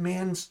uses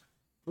man's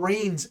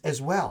brains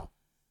as well.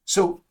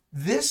 So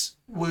this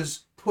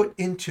was put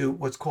into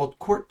what's called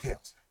court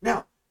tales.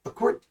 Now,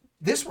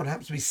 this one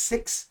happens to be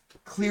 6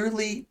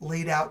 clearly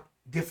laid out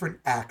different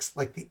acts,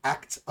 like the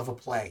acts of a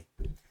play.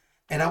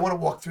 And I want to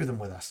walk through them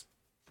with us.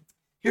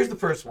 Here's the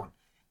first one.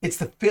 It's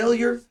the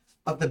failure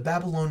of the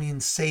Babylonian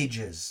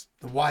sages,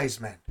 the wise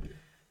men,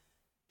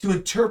 to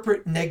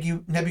interpret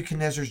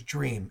Nebuchadnezzar's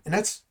dream. And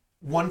that's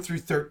 1 through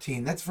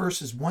 13. That's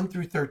verses 1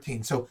 through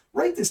 13. So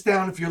write this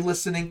down if you're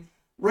listening.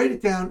 Write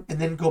it down and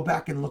then go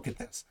back and look at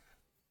this.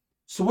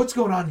 So what's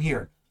going on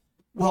here?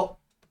 Well,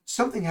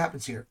 something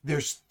happens here.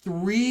 There's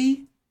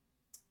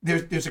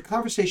a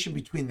conversation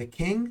between the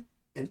king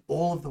and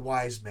all of the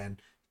wise men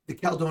the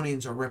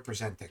Chaldeans are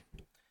representing.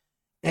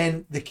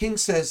 And the king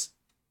says,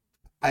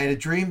 I had a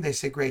dream. They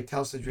say, great,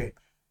 tell us the dream.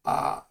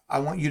 I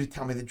want you to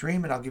tell me the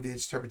dream and I'll give you the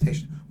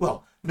interpretation.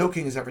 Well, no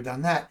king has ever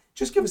done that.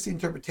 Just give us the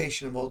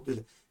interpretation and we'll do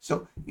it.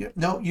 So,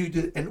 no, you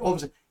do it. And all of a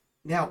sudden,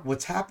 now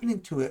what's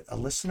happening to a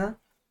listener,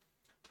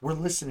 we're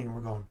listening and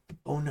we're going,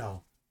 oh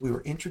no, we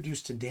were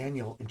introduced to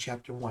Daniel in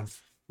chapter 1.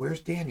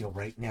 Where's Daniel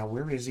right now?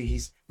 Where is he?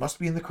 He's must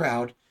be in the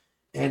crowd.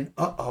 And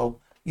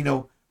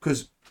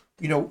because,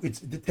 it's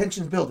the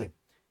tension's building.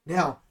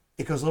 Now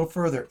it goes a little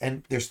further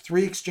and there's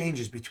 3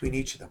 exchanges between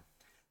each of them.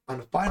 On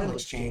the final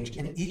exchange,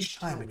 and each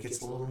time it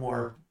gets a little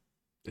more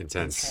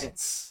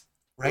intense,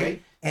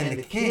 right? And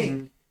the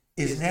king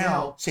is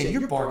now saying,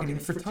 you're bargaining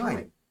for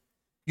time.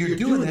 You're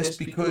doing this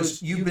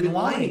because you've been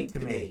lying to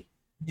me.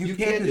 You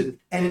can't do it.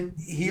 And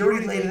he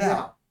already laid it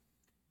out.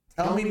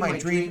 Tell me my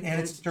dream and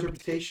its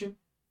interpretation.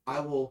 I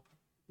will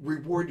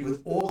reward you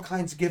with all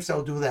kinds of gifts. I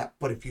will do that.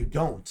 But if you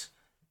don't,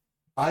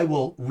 I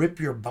will rip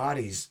your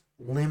bodies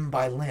limb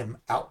by limb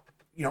out,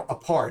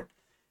 apart.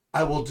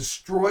 I will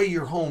destroy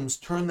your homes,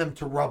 turn them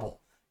to rubble,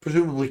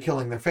 presumably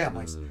killing their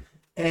families.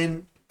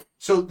 And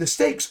so the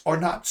stakes are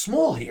not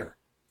small here.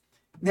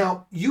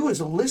 Now, you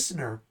as a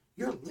listener,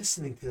 you're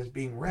listening to this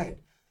being read.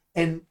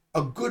 And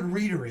a good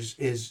reader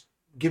is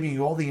giving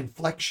you all the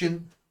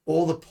inflection,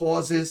 all the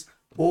pauses,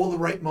 all the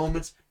right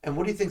moments. And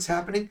what do you think's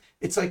happening?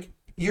 It's like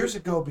years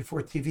ago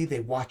before TV, they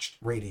watched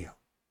radio.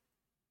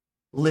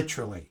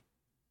 Literally.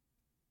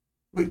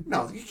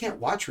 No, you can't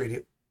watch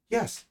radio.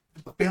 Yes.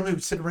 A family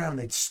would sit around and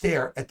they'd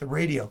stare at the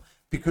radio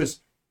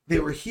because they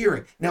were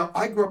hearing. Now,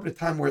 I grew up at a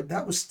time where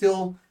that was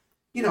still,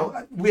 we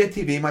had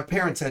TV. My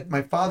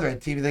father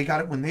had TV. They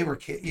got it when they were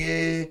kids.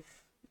 Yeah.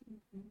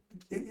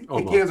 It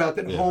came about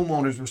that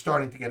homeowners were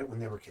starting to get it when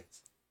they were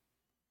kids.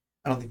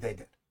 I don't think they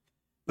did.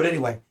 But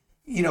anyway,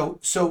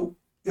 so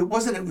it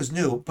was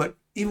new. But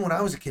even when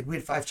I was a kid, we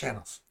had 5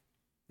 channels.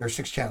 There were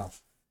 6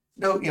 channels.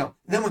 No,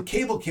 then when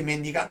cable came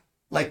in, you got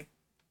like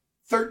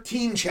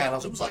 13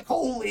 channels. It was like,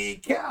 holy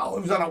cow.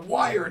 It was on a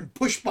wire and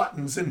push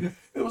buttons. And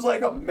it was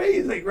like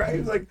amazing, right? It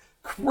was like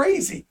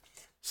crazy.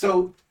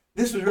 So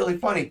this was really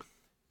funny.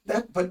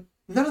 But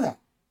none of that.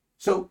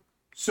 So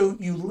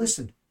you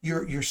listened.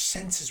 Your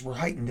senses were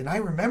heightened. And I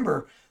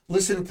remember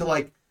listening to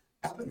like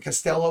Abbott and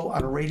Costello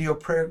on a radio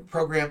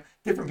program,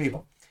 different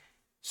people.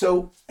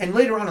 So, and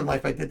later on in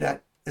life, I did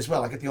that as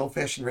well. I got the old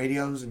fashioned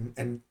radios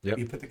and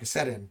you put the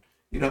cassette in,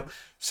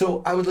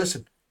 So I would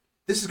listen.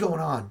 This is going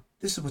on.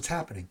 This is what's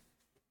happening.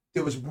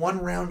 There was 1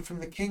 round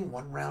from the king,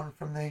 1 round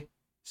from the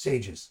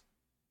sages.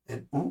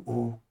 And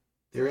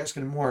they're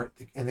asking more.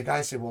 And the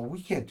guy said, well,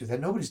 we can't do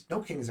that. No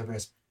king has ever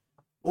asked.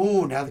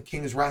 Now the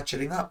king is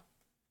ratcheting up.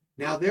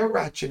 Now they're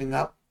ratcheting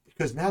up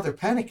because now they're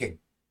panicking.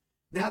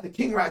 Now the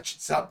king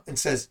ratchets up and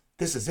says,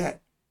 this is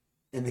it.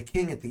 And the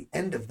king at the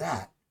end of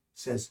that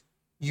says,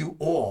 you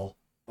all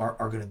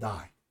are going to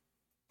die.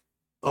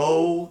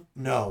 Oh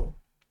no.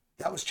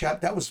 That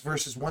was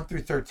verses 1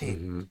 through 13.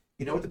 Mm-hmm.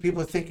 You know what the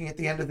people are thinking at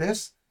the end of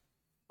this?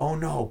 Oh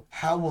no,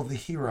 how will the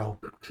hero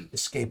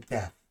escape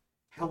death?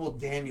 How will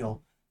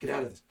Daniel get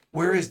out of this?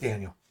 Where is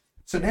Daniel?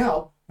 So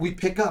now we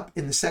pick up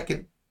in the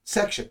second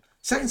section.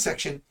 Second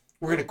section,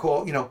 we're going to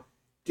call,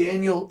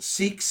 Daniel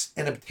seeks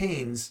and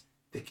obtains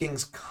the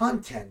king's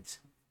content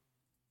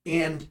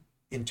and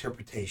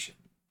interpretation.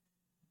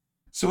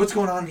 So what's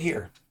going on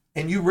here?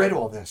 And you read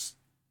all this.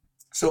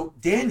 So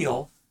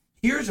Daniel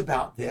hears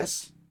about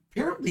this.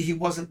 Apparently he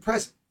wasn't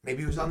present.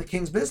 Maybe he was on the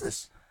king's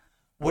business.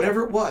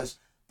 Whatever it was.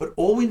 But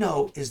all we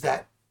know is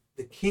that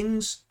the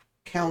king's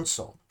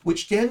council,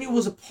 which Daniel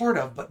was a part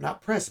of but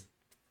not present,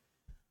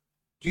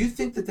 do you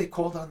think that they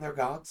called on their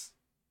gods?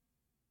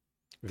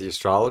 The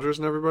astrologers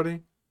and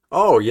everybody?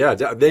 Oh, yeah.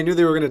 They knew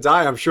they were going to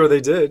die. I'm sure they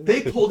did.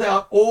 They pulled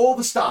out all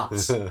the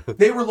stops.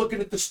 They were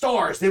looking at the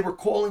stars. They were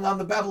calling on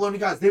the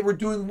Babylonian gods. They were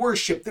doing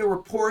worship. They were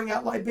pouring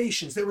out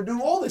libations. They were doing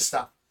all this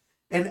stuff.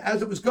 And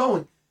as it was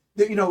going,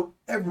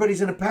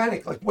 everybody's in a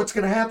panic. Like, what's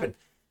going to happen?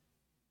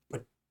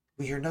 But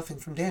we hear nothing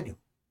from Daniel.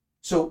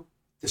 So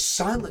the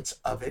silence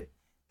of it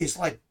is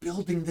like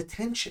building the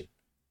tension.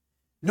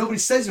 Nobody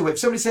says he's away. If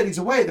somebody said he's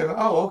away, they're like,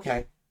 oh,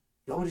 okay.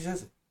 Nobody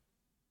says it.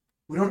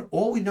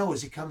 All we know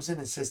is he comes in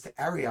and says to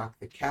Arioch,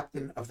 the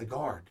captain of the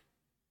guard,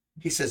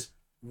 he says,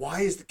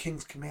 why is the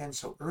king's command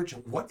so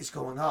urgent? What is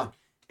going on?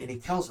 And he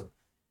tells him,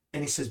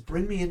 and he says,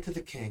 bring me into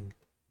the king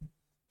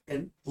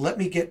and let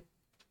me get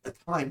a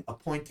time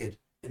appointed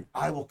and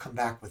I will come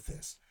back with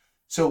this.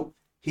 So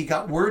he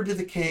got word to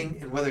the king,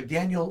 and whether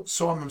Daniel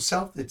saw him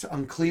himself, it's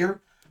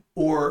unclear,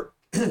 or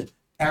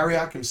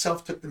Arioch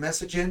himself took the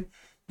message in.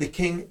 The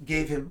king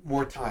gave him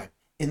more time.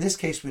 In this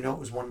case, we know it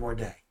was 1 more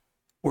day.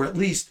 Or at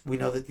least we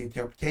know that the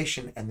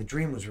interpretation and the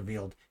dream was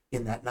revealed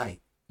in that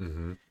night.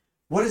 Mm-hmm.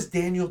 What does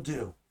Daniel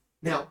do?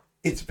 Now,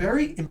 it's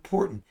very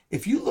important.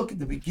 If you look at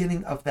the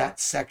beginning of that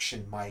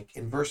section, Mike,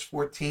 in verse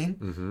 14,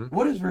 Mm-hmm.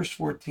 what does verse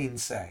 14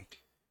 say?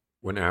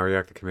 When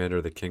Arioch, the commander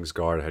of the king's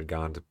guard, had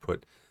gone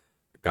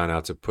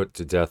out to put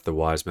to death the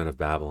wise men of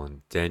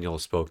Babylon, Daniel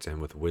spoke to him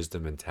with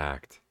wisdom and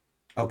tact.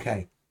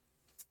 Okay.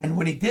 And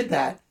when he did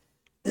that,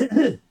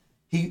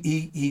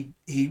 he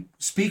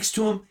speaks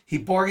to him, he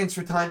bargains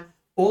for time.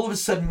 All of a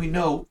sudden we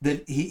know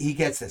that he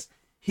gets this.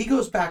 He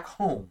goes back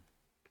home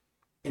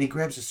and he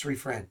grabs his 3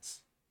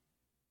 friends.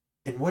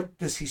 And what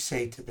does he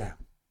say to them?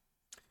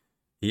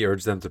 He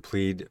urged them to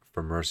plead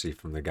for mercy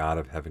from the God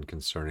of heaven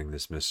concerning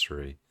this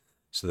mystery,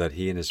 so that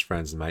he and his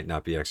friends might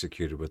not be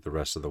executed with the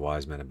rest of the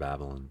wise men of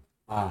Babylon.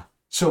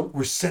 So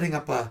we're setting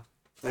up a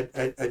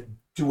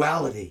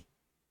duality.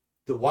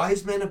 The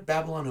wise men of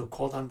Babylon who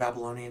called on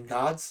Babylonian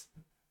gods,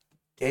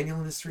 Daniel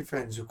and his 3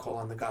 friends who call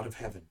on the God of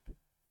heaven.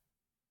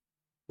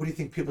 What do you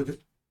think people do?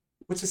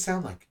 What's it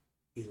sound like?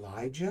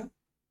 Elijah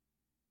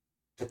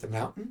at the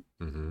mountain?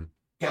 Mm-hmm.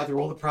 Gather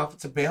all the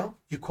prophets of Baal.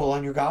 You call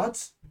on your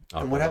gods.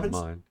 I'll and what put on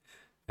happens? mine.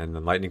 And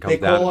the lightning comes They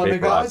down. call on and their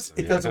gods. vaporizes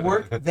them. It doesn't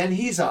work. Then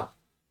he's up.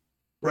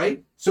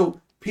 Right?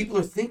 So people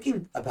are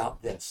thinking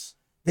about this.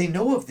 They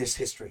know of this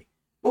history.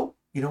 Well,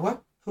 you know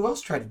what? Who else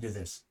tried to do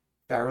this?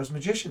 Pharaoh's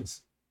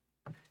magicians.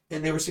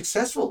 And they were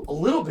successful a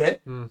little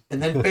bit and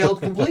then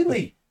failed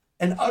completely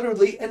and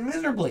utterly and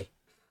miserably.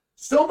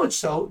 So much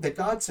so that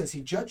God says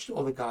he judged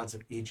all the gods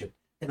of Egypt.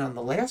 And on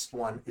the last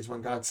one is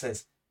when God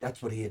says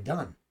that's what he had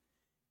done.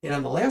 And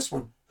on the last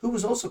one, who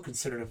was also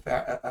considered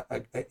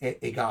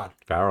a god?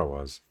 Pharaoh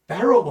was.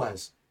 Pharaoh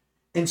was.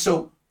 And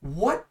so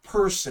what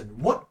person,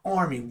 what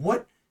army,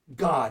 what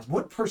god,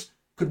 what person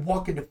could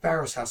walk into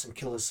Pharaoh's house and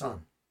kill his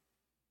son?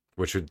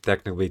 Which would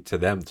technically, to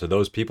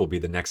those people, be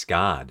the next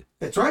god.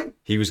 That's right.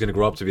 He was going to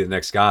grow up to be the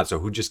next god. So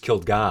who just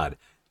killed God?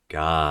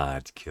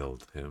 God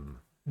killed him.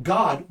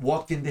 God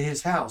walked into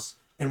his house.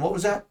 And what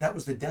was that? That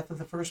was the death of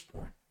the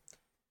firstborn.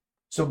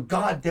 So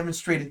God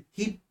demonstrated,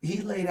 he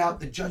laid out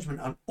the judgment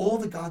on all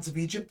the gods of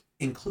Egypt,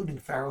 including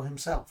Pharaoh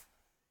himself.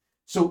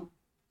 So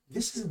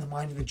this is in the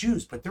mind of the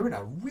Jews, but they're in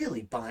a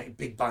really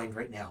big bind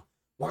right now.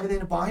 Why are they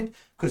in a bind?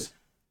 Because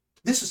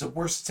this is the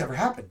worst that's ever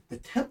happened. The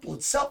temple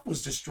itself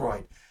was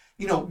destroyed.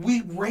 You know,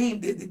 we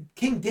reigned,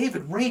 King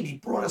David reigned. He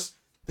brought us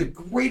the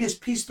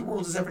greatest peace the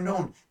world has ever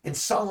known. And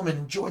Solomon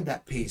enjoyed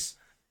that peace.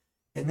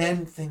 And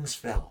then things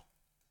fell.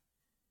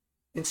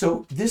 And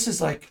so this is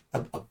like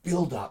a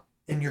build-up.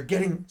 And you're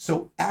getting,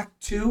 so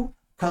Act 2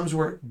 comes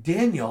where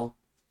Daniel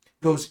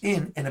goes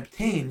in and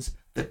obtains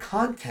the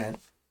content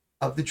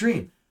of the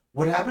dream.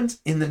 What happens?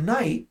 In the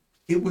night,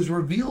 it was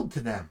revealed to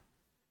them.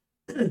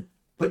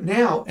 But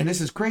now, and this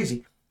is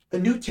crazy, a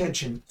new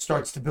tension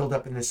starts to build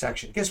up in this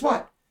section. Guess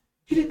what?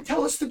 He didn't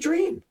tell us the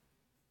dream.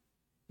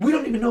 We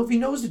don't even know if he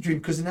knows the dream,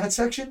 because in that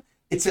section,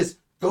 it says,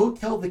 go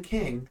tell the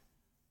king,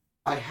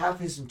 I have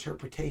his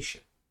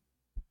interpretation.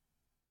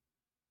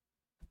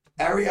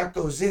 Arioch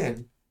goes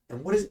in,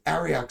 and what does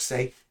Arioch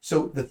say?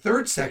 So the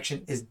third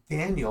section is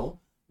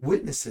Daniel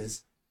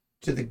witnesses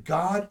to the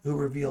God who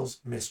reveals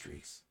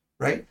mysteries,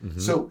 right? Mm-hmm.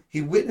 So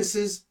he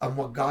witnesses on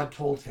what God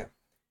told him,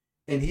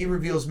 and he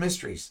reveals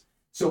mysteries.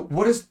 So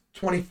what does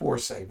 24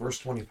 say? Verse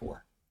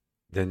 24.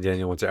 Then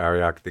Daniel went to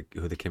Arioch,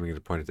 who the king had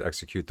appointed to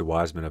execute the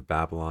wise men of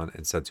Babylon,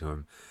 and said to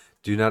him,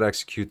 do not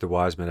execute the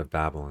wise men of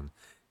Babylon.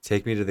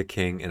 Take me to the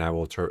king, and I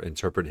will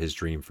interpret his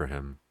dream for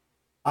him.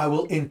 I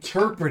will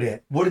interpret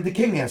it. What did the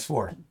king ask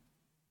for?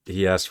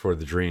 He asked for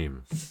the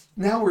dream.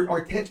 Now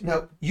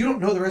now you don't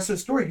know the rest of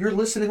the story. You're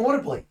listening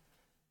audibly.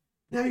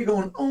 Now you're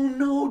going, oh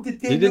no,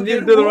 did Daniel He didn't get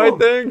even it do the wrong? right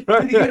thing.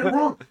 Right? Did he get it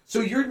wrong? So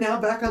you're now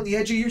back on the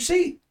edge of your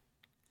seat.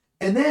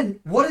 And then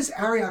what does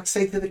Arioch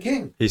say to the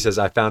king? He says,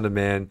 I found a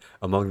man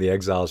among the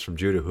exiles from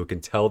Judah who can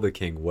tell the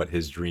king what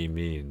his dream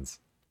means.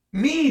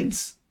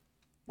 Means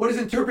what his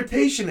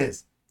interpretation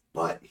is.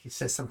 But he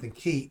says something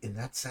key in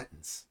that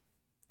sentence.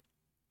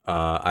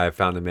 I have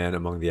found a man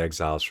among the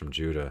exiles from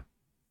Judah.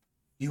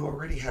 You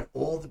already had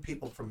all the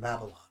people from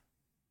Babylon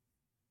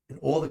and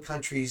all the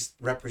countries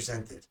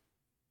represented.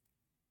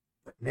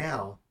 But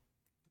now,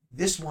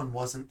 this one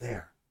wasn't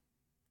there.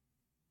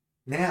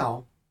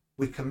 Now,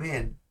 we come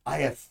in. I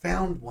have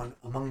found one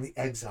among the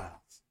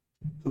exiles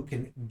who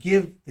can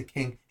give the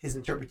king his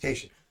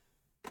interpretation.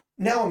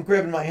 Now I'm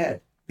grabbing my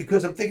head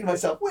because I'm thinking to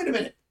myself, wait a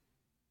minute.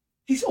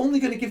 He's only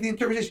going to give the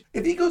interpretation.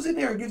 If he goes in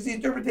there and gives the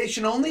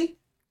interpretation only,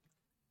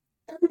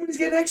 everybody's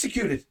getting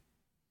executed.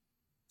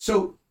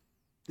 So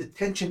the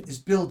tension is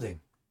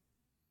building.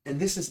 And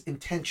this is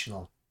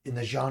intentional in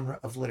the genre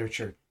of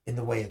literature, in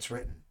the way it's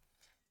written.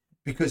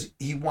 Because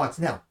he wants...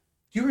 Now,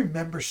 do you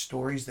remember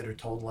stories that are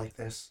told like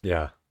this?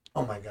 Yeah.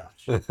 Oh my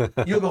gosh.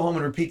 You'll go home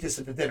and repeat this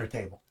at the dinner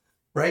table,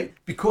 right?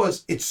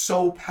 Because it's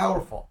so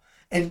powerful.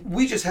 And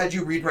we just had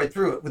you read right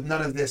through it with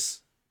none of this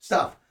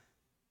stuff.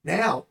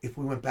 Now, if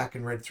we went back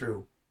and read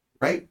through,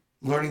 right?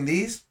 Learning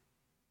these,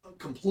 a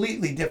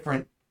completely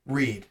different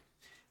read.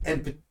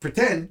 and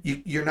pretend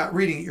you're not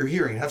reading it, you're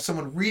hearing it. Have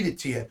someone read it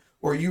to you,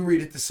 or you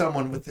read it to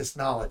someone with this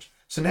knowledge.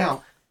 So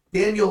now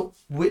Daniel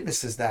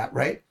witnesses that,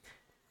 right?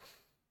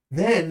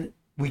 Then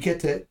we get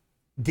to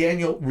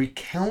Daniel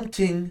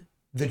recounting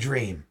the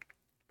dream.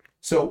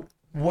 So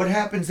what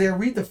happens there?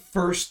 Read the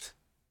first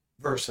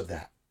verse of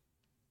that.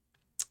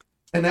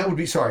 And that would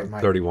be, sorry,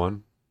 Mike.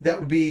 31. That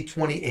would be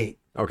 28.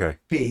 Okay.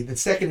 B, the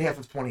second half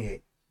of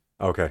 28.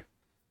 Okay.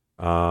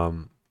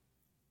 Sorry.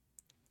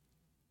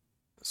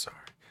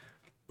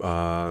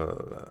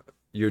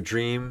 Your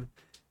dream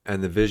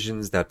and the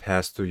visions that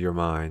passed through your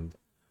mind,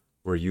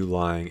 were you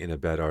lying in a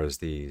bed, are as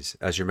these.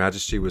 As your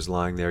majesty was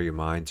lying there, your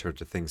mind turned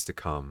to things to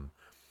come,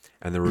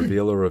 and the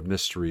revealer of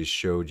mysteries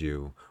showed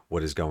you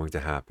what is going to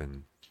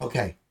happen.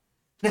 Okay.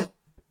 Now,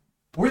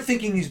 we're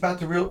thinking he's about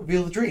to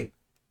reveal the dream.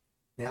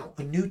 Now,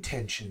 a new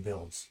tension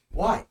builds.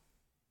 Why?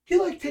 He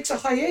takes a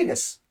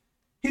hiatus.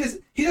 He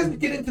doesn't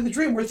get into the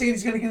dream. We're thinking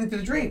he's going to get into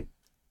the dream.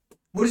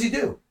 What does he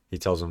do? He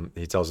tells him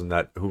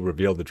that who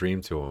revealed the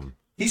dream to him.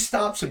 He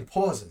stops and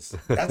pauses.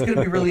 That's going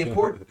to be really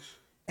important.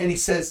 And he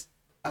says,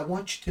 I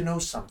want you to know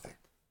something.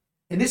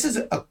 And this is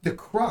the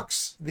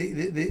crux,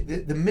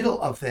 the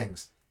middle of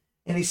things.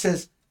 And he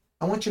says,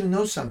 I want you to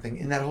know something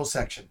in that whole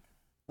section.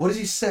 What does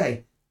he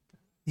say?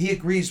 He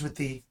agrees with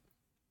the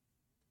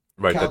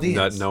Chaldeans.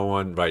 That no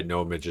one,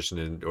 no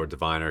magician or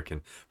diviner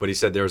can. But he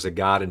said there is a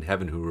God in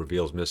heaven who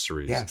reveals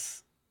mysteries.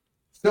 Yes.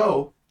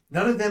 So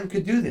none of them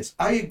could do this.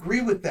 I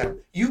agree with them.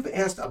 You've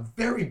asked a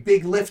very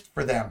big lift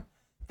for them.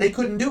 They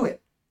couldn't do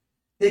it.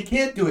 They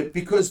can't do it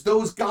because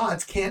those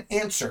gods can't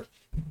answer.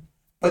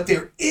 But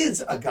there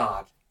is a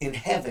God in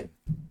heaven,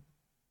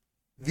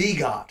 the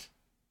God,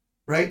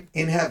 right,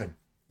 in heaven,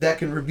 that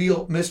can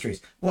reveal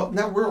mysteries. Well,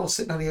 now we're all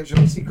sitting on the edge of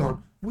the seat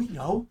going, we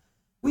know,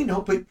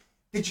 but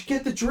did you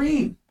get the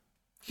dream?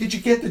 Did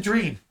you get the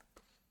dream?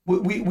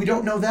 We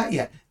don't know that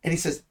yet. And he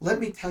says, let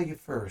me tell you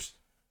first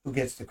who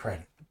gets the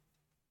credit.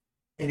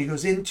 And he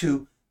goes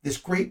into this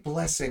great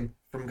blessing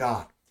from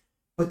God.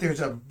 But there's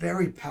a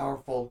very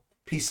powerful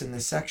piece in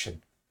this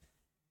section.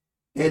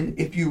 And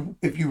if you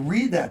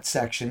read that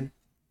section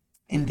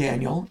in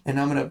Daniel, and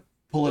I'm going to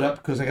pull it up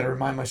because I got to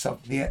remind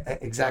myself of the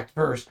exact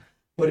verse.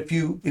 But if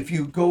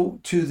you go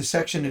to the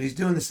section that he's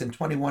doing this in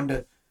 21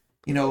 to,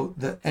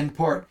 the end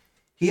part,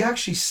 he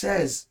actually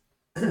says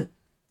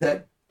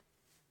that,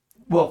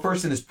 well,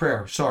 first in his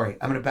prayer, sorry,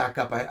 I'm going to back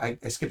up. I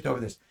skipped over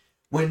this.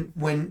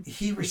 When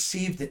he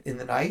received it in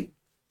the night,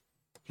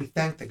 he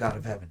thanked the God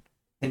of heaven.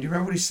 And do you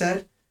remember what he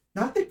said?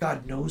 Not that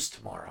God knows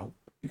tomorrow,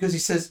 because he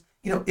says,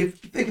 if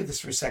you think of this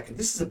for a second,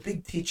 this is a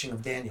big teaching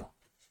of Daniel.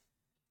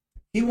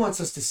 He wants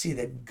us to see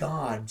that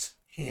God's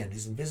hand,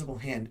 his invisible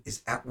hand,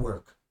 is at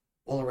work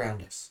all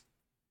around us.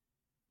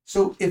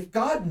 So if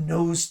God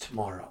knows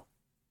tomorrow,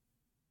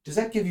 does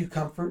that give you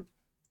comfort?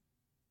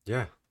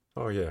 Yeah.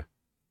 Oh, yeah.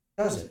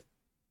 Does it?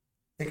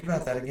 Think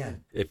about that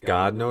again. If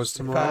God knows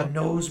tomorrow? God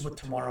knows what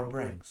tomorrow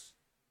brings.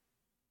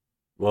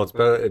 Well, it's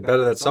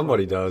better that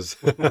somebody does.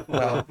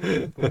 Well,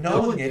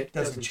 knowing it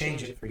doesn't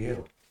change it for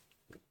you.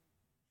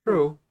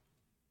 True.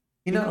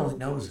 He not only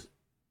knows it,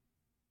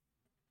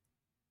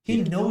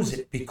 he knows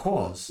it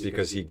because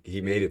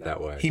he made it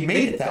that way. He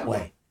made it that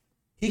way.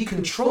 He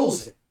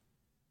controls it.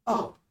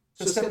 Oh,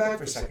 so step back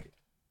for a second.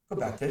 Go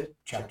back to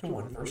chapter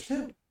 1, verse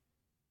 2.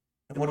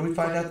 And what do we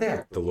find out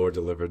there? The Lord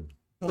delivered.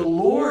 The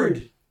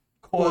Lord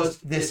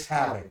caused this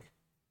havoc.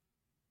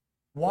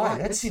 Why?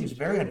 That seems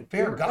very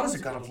unfair. God is a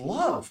God of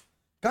love.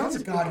 God is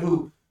a God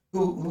who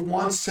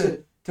wants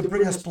to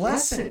bring us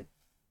blessing.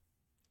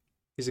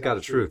 He's a God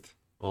of truth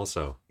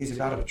also. He's a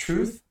God of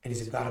truth, and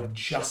he's a God of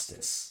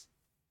justice.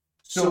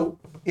 So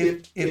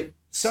if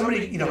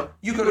somebody,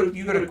 you go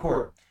to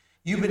court,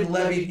 you've been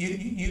levied,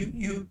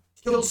 you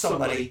killed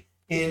somebody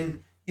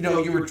in,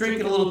 you were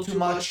drinking a little too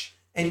much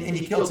and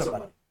you killed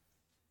somebody.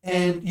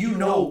 And you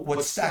know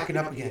what's stacking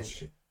up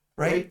against you,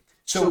 right?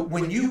 So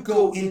when you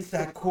go into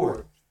that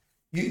court,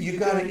 you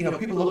got to,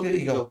 people look at it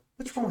and you go,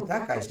 what's wrong with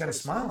that guy? He's got a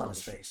smile on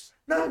his face.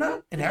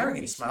 Not an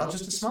arrogant smile,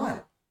 just a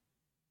smile.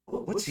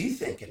 What's he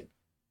thinking?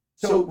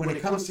 So when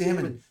it comes to him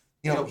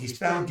and, he's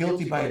found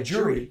guilty by a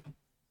jury,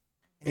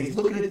 and he's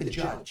looking at the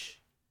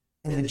judge,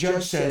 and the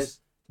judge says,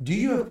 do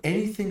you have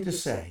anything to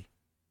say?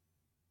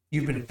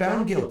 You've been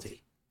found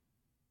guilty.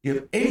 Do you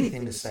have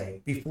anything to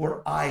say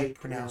before I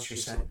pronounce your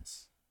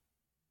sentence?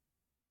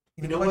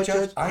 You know what,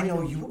 Judge? I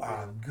know you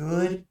are a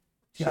good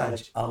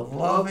judge, a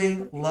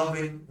loving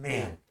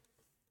man.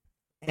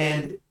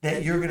 And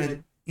that you're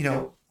going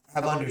to,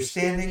 have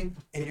understanding,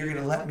 and you're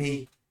going to let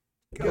me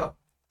go.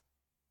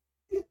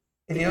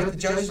 And you know what the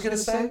judge is going to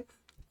say?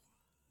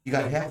 You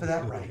got half of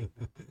that right.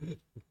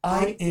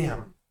 I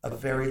am a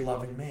very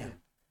loving man.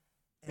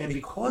 And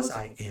because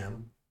I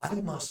am, I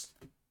must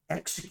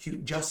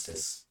execute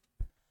justice.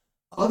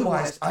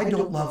 Otherwise, I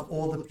don't love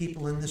all the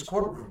people in this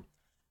courtroom.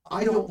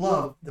 I don't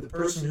love the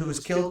person who was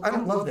killed. I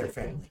don't love their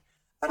family.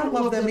 I don't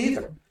love them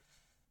either.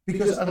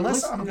 Because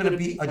unless I'm going to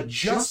be a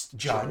just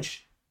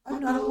judge, I'm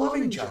not a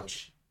loving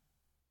judge.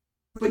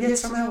 But yet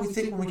somehow we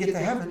think when we get to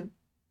heaven,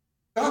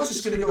 God's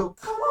just going to go,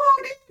 come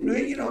on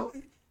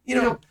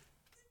in,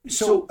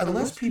 So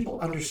unless people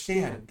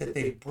understand that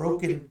they've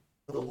broken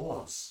the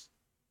laws,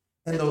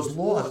 and those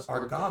laws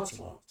are God's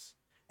laws,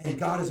 and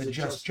God is a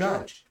just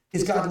judge.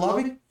 Is God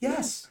loving?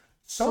 Yes.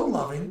 So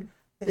loving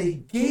that he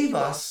gave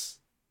us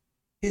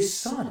his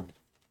son,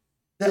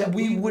 that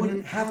we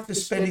wouldn't have to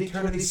spend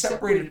eternity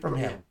separated from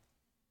him.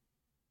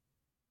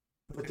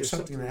 But there's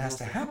something that has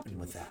to happen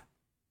with that.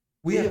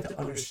 We have to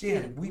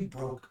understand we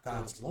broke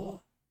God's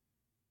law.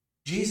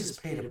 Jesus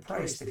paid a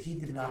price that he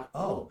did not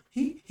owe.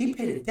 He paid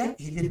a debt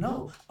he didn't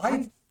owe.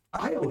 I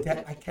owe a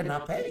debt I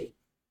cannot pay.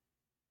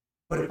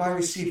 But if I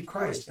receive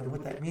Christ, and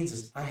what that means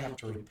is I have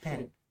to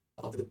repent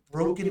of the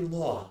broken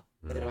law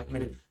that I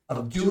committed,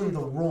 of doing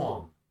the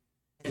wrong.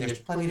 And there's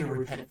plenty to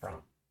repent from.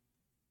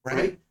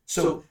 Right?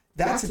 So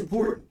that's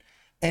important.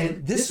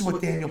 And this is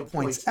what Daniel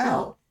points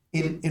out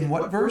in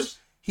what verse?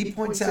 He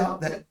points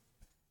out that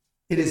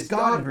it is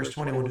God in verse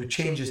 21 who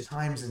changes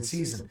times and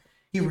seasons.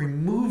 He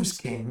removes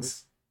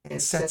kings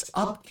and sets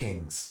up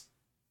kings.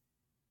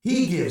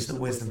 He gives the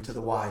wisdom to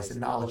the wise and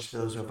knowledge to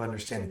those who have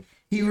understanding.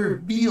 He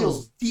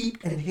reveals deep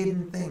and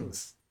hidden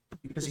things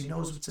because he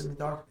knows what's in the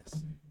darkness.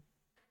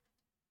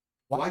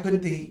 Why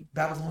couldn't the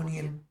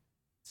Babylonian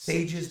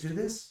sages do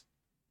this?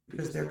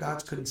 Because their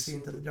gods couldn't see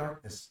into the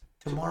darkness.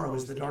 Tomorrow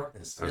is the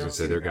darkness. I was going to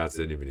say their gods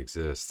didn't even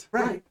exist.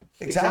 Right,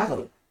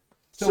 exactly.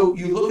 So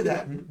you look at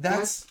that, and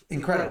that's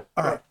incredible.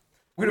 All right,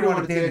 we're going to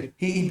run to Daniel.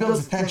 He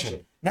builds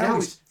attention. Now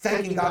he's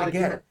thanking God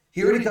again.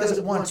 He already does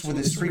it once with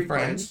his three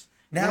friends.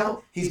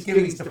 Now he's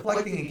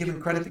deflecting and giving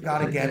credit to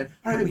God again.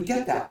 All right, we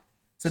get that.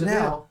 So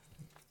now,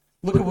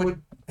 look at what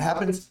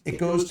happens. It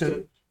goes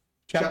to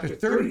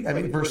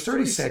verse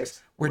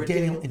 36, where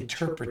Daniel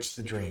interprets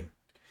the dream.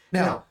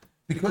 Now,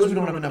 because we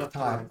don't have enough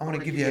time, I'm going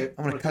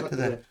to cut to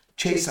the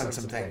chase on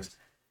some things.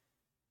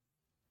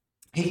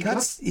 He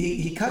cuts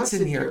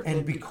in here,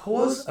 and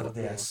because of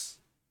this,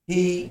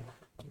 he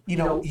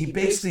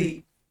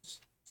basically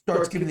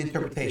starts giving the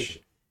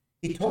interpretation.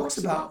 He talks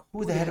about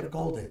who the head of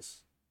gold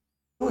is.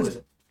 Who is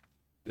it?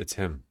 It's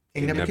him,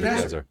 King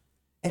Nebuchadnezzar.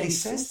 And he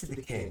says to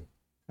the king,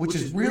 which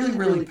is really,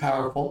 really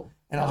powerful,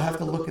 and I'll have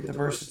to look at the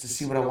verses to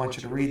see what I want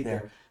you to read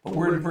there, but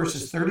we're in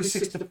verses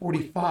 36 to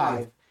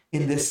 45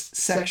 in this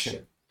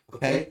section,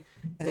 okay?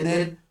 And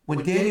then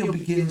when Daniel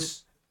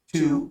begins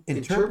to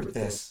interpret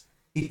this,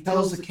 he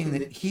tells the king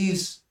that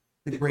he's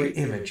the great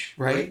image,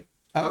 right?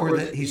 Or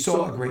that he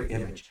saw a great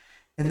image.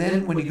 And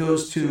then when he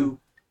goes to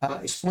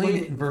explain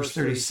it in verse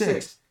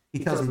 36, he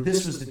tells him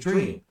this was the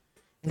dream.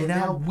 And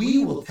now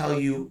we will tell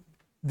you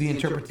the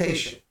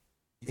interpretation.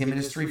 Him and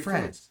his three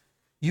friends.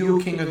 You,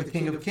 O king, are the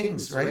king of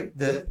kings, right?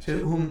 To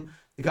whom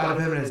the God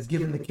of heaven has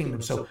given the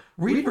kingdom. So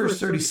read verse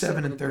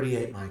 37 and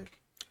 38, Mike.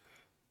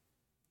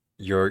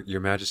 Your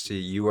Majesty,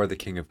 you are the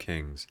King of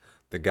kings.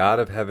 The God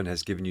of heaven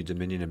has given you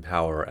dominion and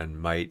power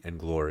and might and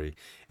glory.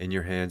 In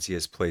your hands he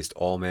has placed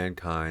all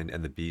mankind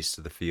and the beasts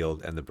of the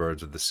field and the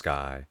birds of the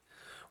sky.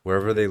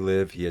 Wherever they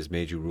live, he has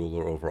made you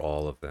ruler over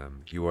all of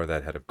them. You are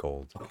that head of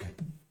gold. Okay.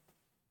 You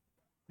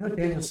know what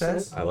Daniel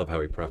says? I love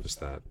how he prefaced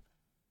that.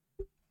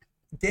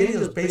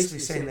 Daniel is basically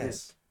saying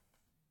this.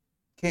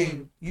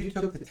 King, you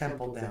took the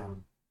temple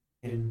down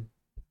in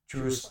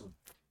Jerusalem.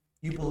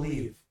 You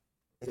believe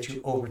that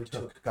you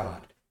overtook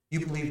God.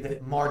 You believe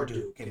that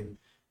Marduk and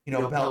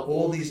about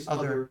all these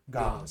other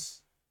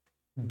gods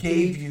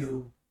gave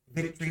you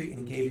victory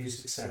and gave you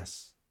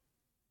success.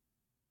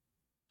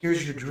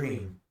 Here's your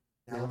dream.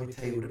 Now let me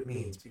tell you what it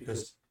means,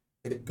 because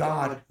the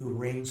God who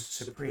reigns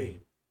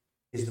supreme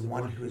is the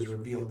one who has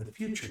revealed the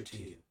future to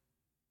you.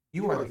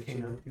 You are the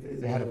king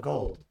of the head of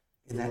gold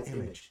in that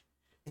image.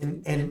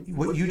 And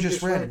what you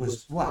just read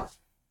was what?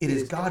 It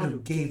is God who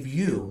gave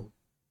you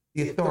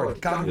the authority.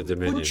 God who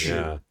put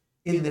you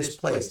in this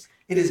place.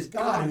 It is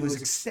God who has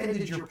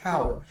extended your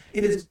power.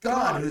 It is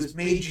God who has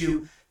made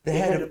you the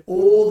head of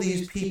all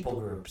these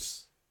people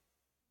groups,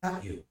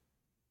 not you.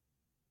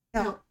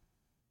 Now,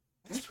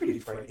 that's pretty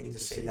frightening to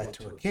say that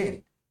to a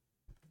king.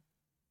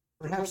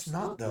 Perhaps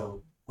not,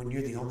 though, when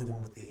you're the only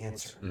one with the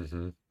answer.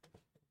 Mm-hmm.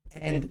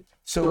 And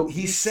so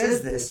he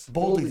says this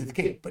boldly to the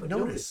king. But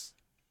notice,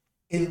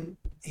 he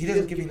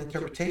doesn't give you an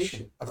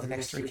interpretation of the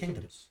next three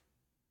kingdoms.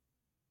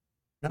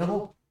 None at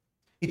all.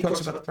 He talks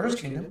about the first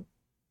kingdom,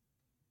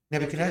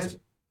 Nebuchadnezzar.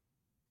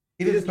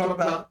 He doesn't talk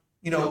about,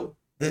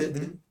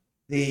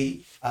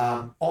 the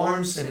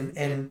arms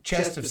and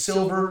chest of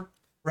silver,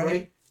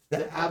 right?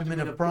 The abdomen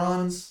of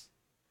bronze,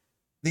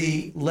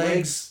 the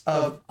legs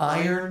of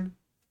iron,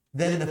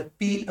 then the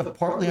feet of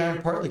partly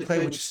iron, partly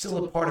clay, which is still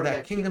a part of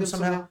that kingdom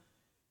somehow.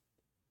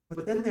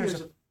 But then there's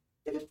a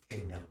fifth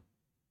kingdom.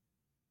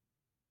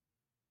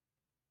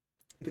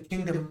 The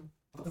kingdom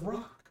of the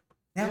rock.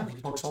 Now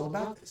he talks all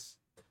about this.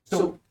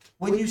 So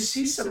when you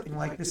see something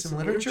like this in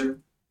literature,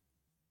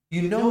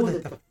 you know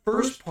that the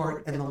first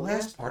part and the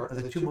last part are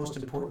the two most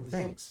important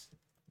things.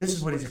 This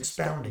is what he's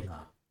expounding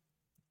on.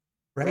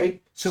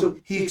 Right? So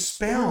he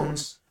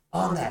expounds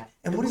on that.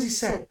 And what does he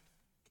say?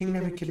 King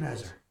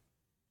Nebuchadnezzar.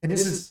 And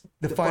this is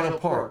the final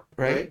part,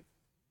 right?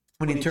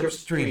 When he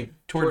interprets the dream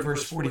toward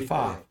verse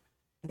 45.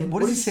 And what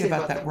does he say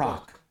about that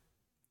rock?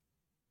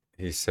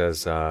 He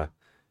says,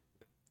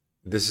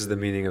 This is the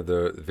meaning of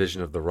the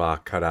vision of the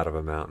rock cut out of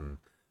a mountain,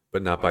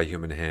 but not by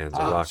human hands. A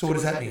rock So what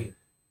does that mean?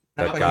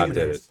 that Not by God human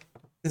did hands. it.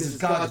 This is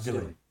God's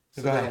doing.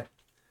 So go ahead.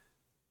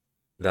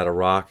 That a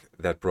rock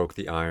that broke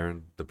the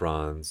iron, the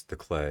bronze, the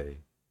clay,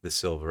 the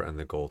silver, and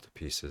the gold to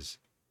pieces.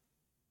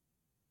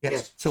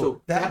 Yes.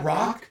 So that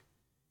rock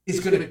is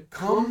going to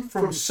come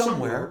from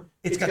somewhere.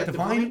 It's got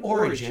divine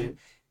origin.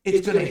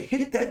 It's going to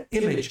hit that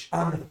image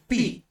on the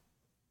feet,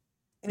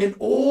 and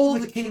all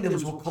the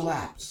kingdoms will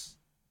collapse.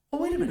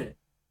 Oh, wait a minute.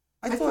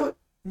 I thought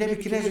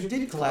Nebuchadnezzar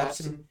did collapse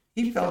and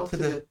he fell to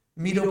the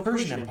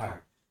Medo-Persian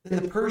Empire.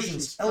 Then the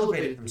Persians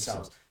elevated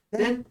themselves.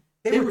 Then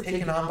they were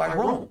taken on by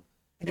Rome,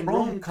 and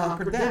Rome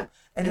conquered them.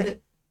 And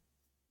then,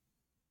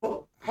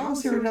 well, how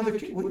is there another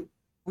king? What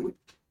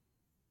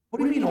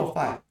do you mean all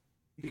five?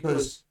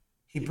 Because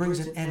he brings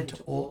an end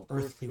to all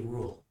earthly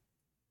rule.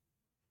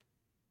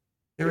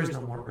 There is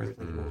no more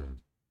earthly rule.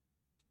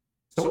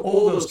 So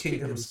all those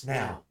kingdoms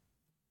now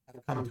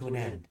have come to an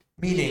end,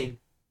 meaning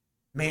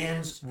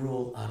man's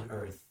rule on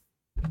earth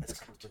has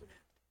come to an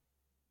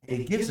end. And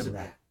he gives him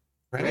that,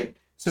 right?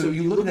 So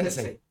you look at that and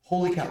say,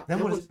 holy cow. Then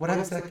what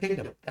happens to that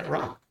kingdom, that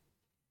rock?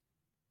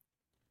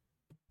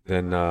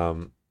 Then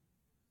well,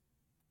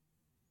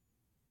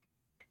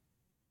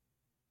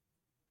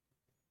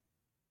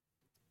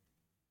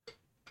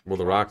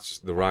 the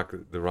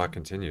rock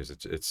continues.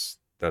 Is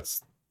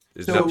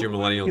that your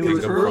millennial it kingdom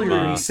was earlier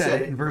from he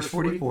said it in verse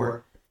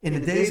 44, in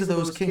the days of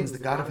those kings, the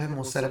God of heaven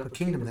will set up a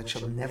kingdom that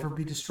shall never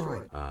be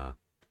destroyed.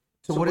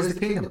 So what is the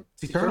kingdom?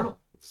 It's eternal.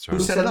 Who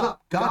set it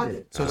up? God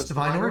did. So it's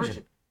divine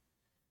origin.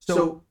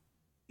 So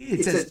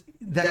it says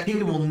that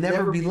kingdom will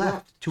never be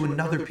left to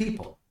another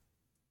people,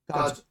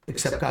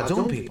 except God's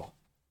own people.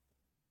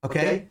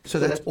 Okay? So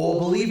that's all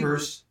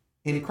believers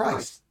in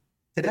Christ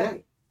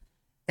today.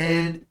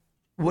 And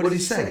what does he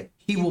say?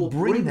 He will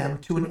bring them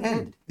to an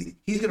end.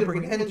 He's going to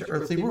bring an end to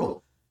earthly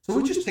rule. So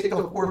we just ticked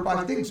off 4 or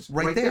 5 things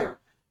right there.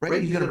 Right?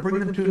 He's going to bring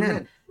them to an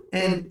end.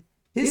 And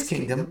his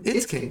kingdom,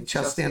 its king,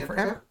 shall stand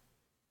forever.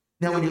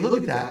 Now, when you look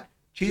at that,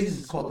 Jesus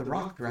is called the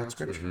rock throughout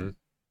Scripture. Mm-hmm.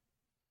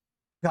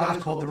 God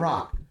is called the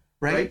rock,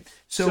 right?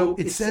 So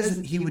it says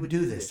that he would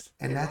do this.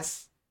 And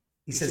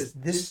he says,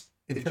 this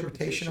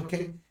interpretation,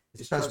 okay,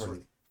 is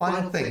trustworthy.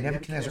 Final thing,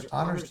 Nebuchadnezzar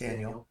honors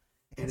Daniel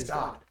and his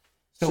God.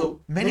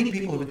 So many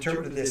people have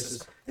interpreted this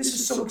as, this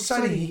is so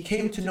exciting. He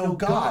came to know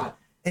God,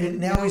 and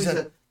now he's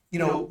a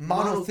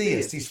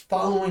monotheist. He's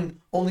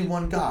following only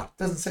one God.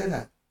 Doesn't say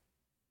that.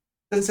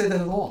 Doesn't say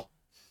that at all.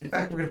 In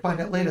fact, we're going to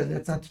find out later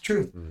that's not the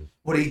truth.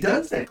 What he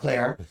does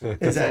declare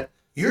is that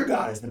your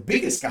God is the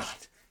biggest God.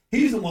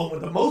 He's the one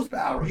with the most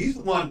power. He's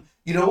the one,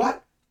 you know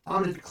what?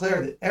 I'm going to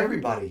declare that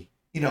everybody,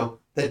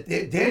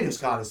 that Daniel's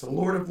God is the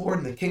Lord of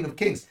Lords and the King of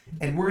Kings.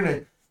 And we're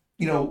going to,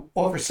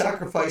 offer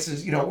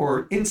sacrifices,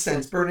 or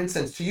incense, burn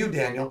incense to you,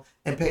 Daniel,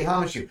 and pay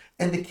homage to you.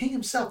 And the king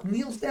himself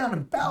kneels down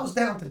and bows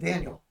down to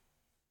Daniel.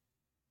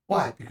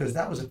 Why? Because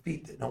that was a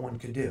feat that no one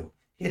could do.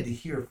 He had to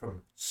hear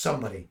from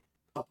somebody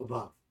up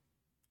above.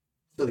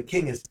 So the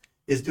king is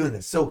doing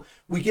this. So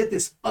we get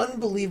this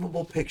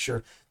unbelievable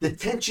picture. The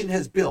tension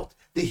has built.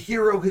 The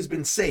hero has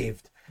been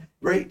saved,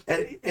 right?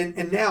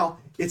 And now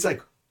it's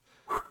like,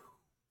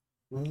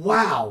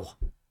 wow,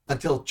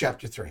 until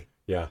chapter 3.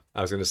 Yeah,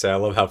 I was going to say, I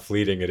love how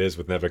fleeting it is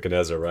with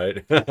Nebuchadnezzar,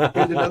 right? Here's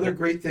another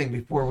great thing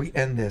before we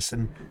end this,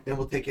 and then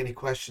we'll take any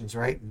questions,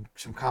 right? And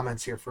some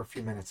comments here for a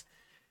few minutes.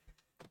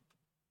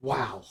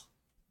 Wow.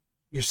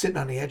 You're sitting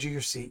on the edge of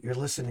your seat. You're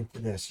listening to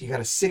this. You got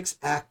a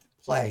 6-act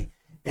play,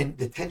 and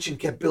the tension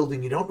kept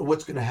building. You don't know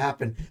what's going to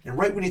happen. And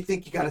right when you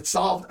think you got it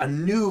solved, a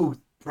new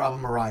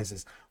problem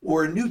arises,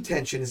 or a new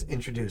tension is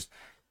introduced.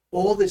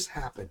 All this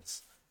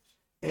happens,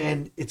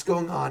 and it's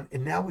going on.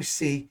 And now we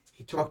see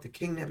he talked to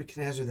King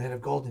Nebuchadnezzar, the head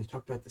of gold, and he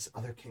talked about this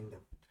other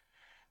kingdom.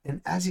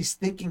 And as he's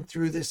thinking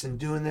through this and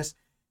doing this,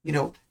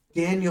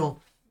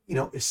 Daniel,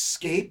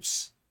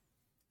 escapes.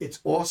 It's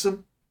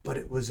awesome, but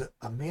it was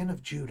a man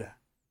of Judah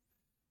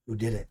who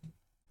did it.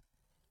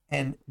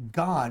 And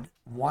God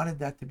wanted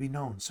that to be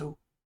known. So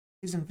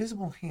his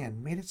invisible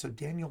hand made it so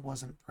Daniel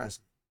wasn't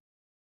present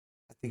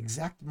at the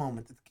exact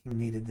moment that the king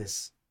needed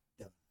this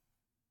done.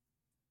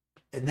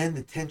 And then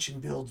the tension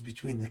builds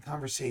between the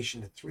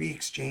conversation, the 3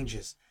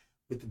 exchanges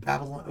with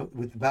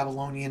the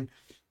Babylonian,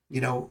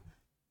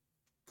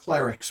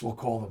 clerics, we'll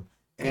call them.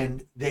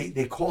 And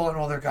they call on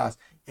all their gods.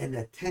 And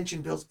the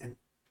tension builds, and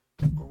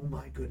oh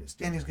my goodness,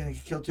 Daniel's going to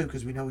get killed too,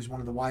 because we know he's one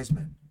of the wise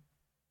men.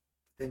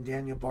 Then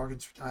Daniel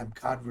bargains for time.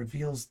 God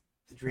reveals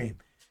the dream.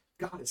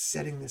 God is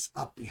setting this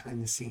up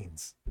behind the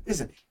scenes,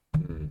 isn't he?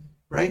 Mm-hmm.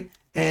 Right?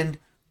 And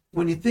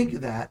when you think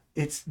of that,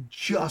 it's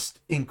just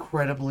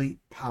incredibly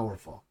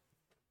powerful.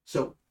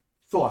 So,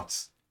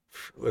 thoughts?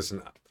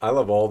 Listen, I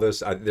love all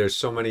this. There's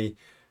so many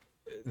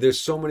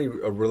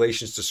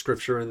relations to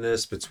Scripture in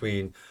this,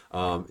 between,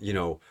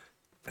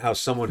 how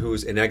someone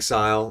who's in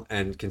exile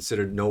and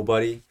considered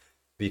nobody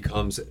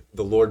becomes,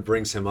 the Lord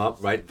brings him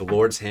up, right? The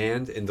Lord's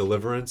hand in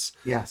deliverance.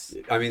 Yes.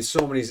 I mean,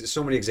 so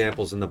many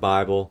examples in the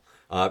Bible.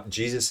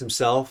 Jesus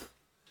himself,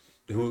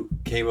 who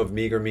came of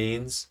meager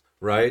means,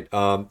 right?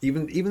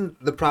 Even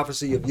the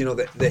prophecy of,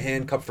 the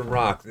hand cut from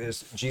rock.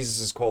 Jesus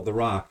is called the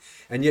rock,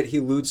 and yet he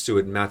alludes to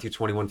it in Matthew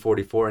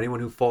 21:44.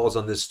 Anyone who falls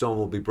on this stone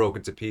will be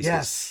broken to pieces.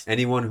 Yes.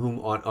 Anyone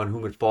on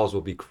whom it falls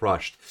will be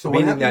crushed. So what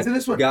Meaning happens that in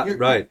this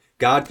one?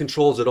 God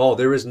controls it all.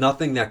 There is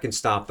nothing that can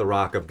stop the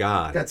rock of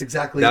God. That's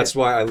exactly That's it.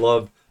 why I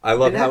love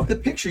And how that's the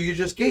picture you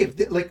just gave.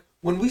 Like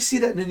when we see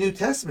that in the New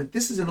Testament,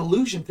 this is an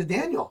allusion to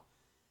Daniel.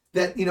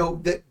 That,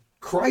 that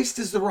Christ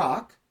is the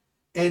rock,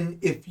 and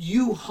if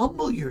you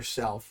humble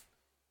yourself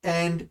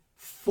and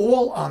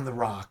fall on the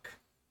rock,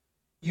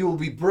 you will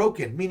be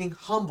broken, meaning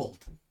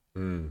humbled.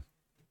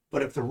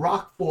 But if the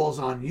rock falls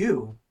on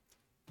you,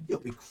 you'll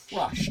be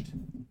crushed.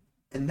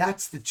 And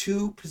that's the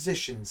two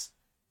positions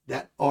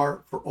that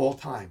are for all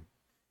time,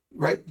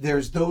 right?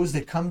 There's those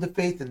that come to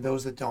faith and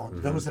those that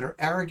don't. Those that are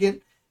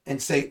arrogant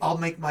and say, I'll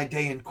make my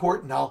day in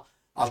court and I'll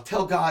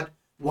tell God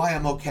why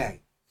I'm okay.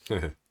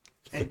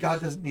 And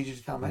God doesn't need you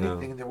to tell him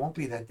anything, and there won't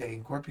be that day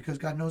in court because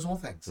God knows all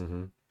things.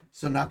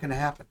 So not going to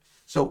happen.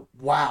 So,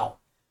 wow.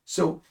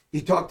 So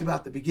he talked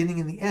about the beginning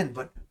and the end,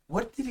 but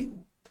what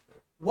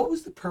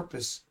was the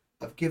purpose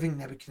of giving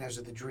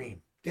Nebuchadnezzar the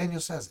dream?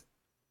 Daniel says it.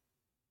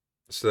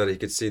 so that he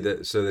could see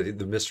so that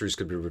the mysteries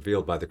could be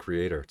revealed by the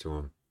Creator to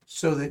him.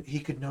 So that he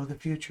could know the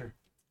future,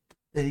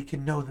 that he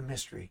could know the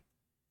mystery.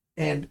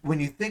 And when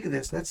you think of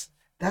this,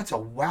 that's a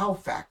wow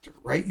factor,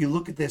 right? You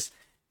look at this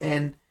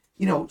and,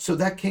 so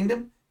that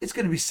kingdom, it's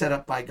going to be set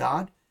up by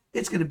God.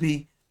 It's going to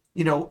be,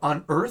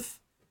 on earth.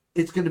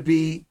 It's going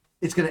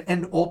to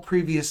end all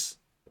previous,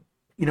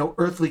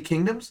 earthly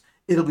kingdoms.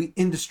 It'll be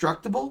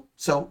indestructible,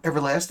 so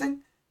everlasting,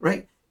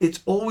 right?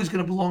 It's always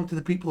going to belong to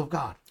the people of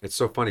God. It's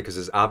so funny because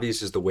as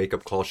obvious as the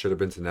wake-up call should have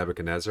been to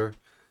Nebuchadnezzar,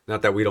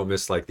 not that we don't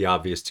miss like the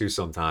obvious too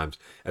sometimes,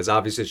 as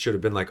obvious it should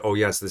have been like, oh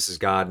yes, this is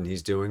God and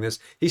he's doing this.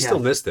 He still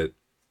missed it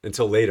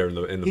until later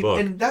in the book.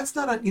 And that's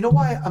not, you know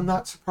why I'm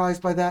not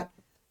surprised by that?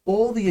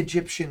 All the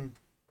Egyptian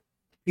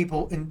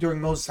people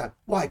during Moses' time.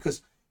 Why?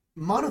 Because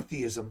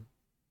monotheism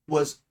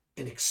was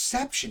an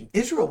exception.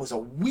 Israel was a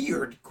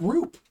weird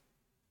group.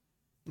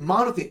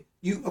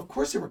 Of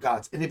course there were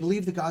gods, and they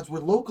believed the gods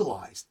were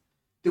localized.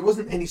 There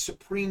wasn't any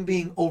supreme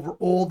being over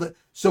all the.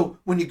 So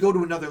when you go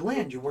to another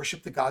land, you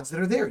worship the gods that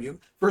are there.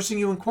 First thing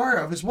you inquire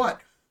of is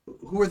what?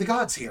 Who are the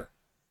gods here?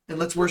 And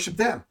let's worship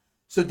them.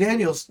 So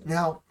Daniel's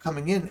now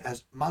coming in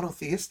as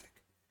monotheistic.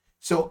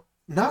 So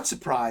not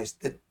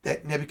surprised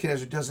that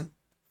Nebuchadnezzar doesn't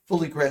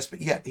fully grasp it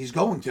yet. He's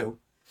going to,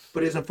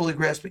 but isn't fully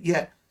grasp it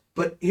yet.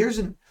 But here's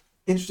an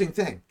interesting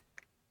thing.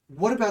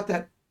 What about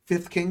that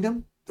fifth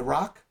kingdom, the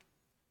rock?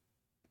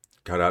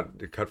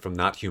 Cut from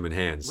not human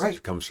hands. Right.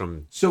 It comes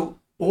from. So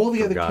all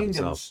the other God kingdoms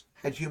himself.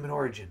 had human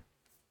origin.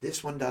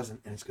 This one doesn't,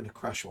 and it's going to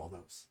crush all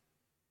those.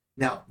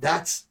 Now,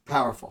 that's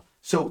powerful.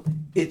 So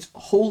it's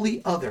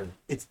wholly other.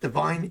 It's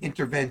divine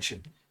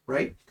intervention,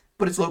 right?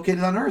 But it's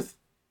located on earth.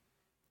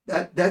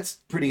 That's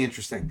pretty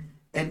interesting.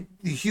 And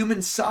the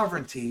human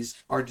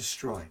sovereignties are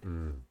destroyed,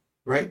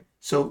 right?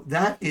 So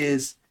that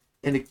is,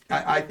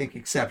 I think,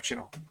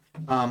 exceptional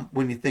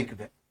when you think of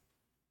it.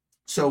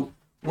 So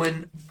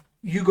when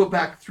you go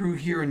back through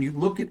here and you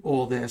look at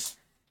all this,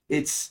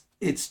 it's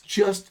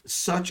just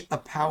such a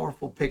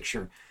powerful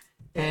picture.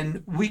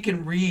 And we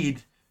can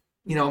read,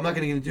 I'm not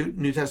going to get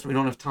into New Testament. We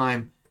don't have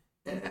time.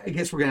 I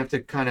guess we're going to have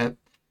to kind of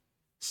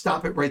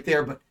stop it right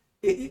there. But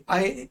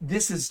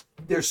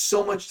there's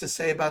so much to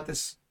say about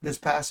this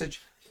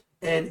passage,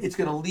 and it's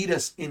going to lead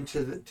us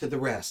into the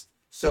rest.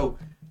 So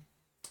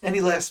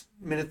any last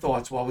minute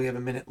thoughts while we have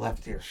a minute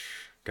left here?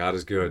 God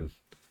is good.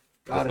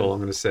 That's all I'm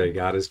going to say.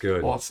 God is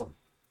good. Awesome,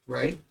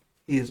 right?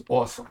 He is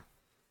awesome.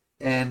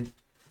 And,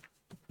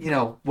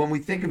 when we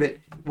think of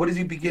it, what is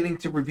he beginning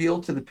to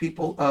reveal to the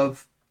people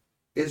of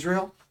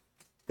Israel?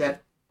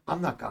 That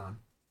I'm not gone.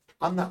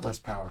 I'm not less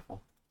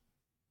powerful.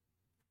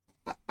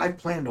 I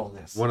planned all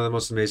this. One of the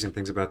most amazing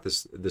things about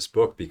this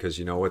book, because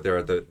you know what, they're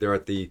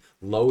at the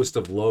lowest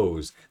of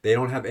lows. They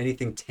don't have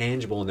anything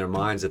tangible in their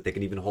minds that they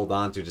can even hold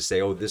on to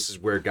say, oh, this is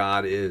where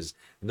God is.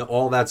 No,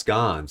 all that's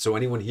gone. So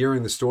anyone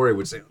hearing the story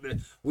would say,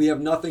 we have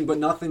nothing but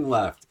nothing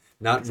left,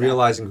 not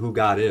realizing who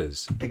God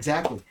is.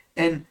 Exactly.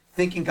 And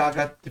thinking God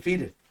got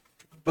defeated.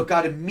 But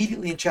God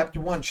immediately in chapter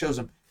 1 shows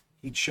him,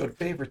 he showed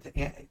favor to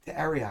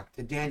Arioch,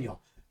 to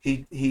Daniel.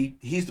 He's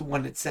the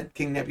one that sent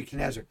King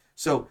Nebuchadnezzar.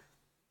 So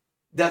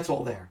that's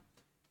all there.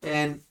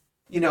 And,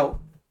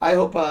 I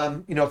hope,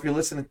 if you're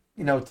listening,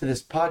 to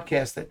this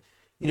podcast that,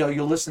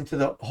 you'll listen to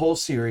the whole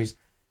series.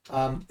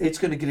 It's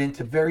going to get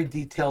into very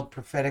detailed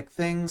prophetic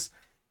things,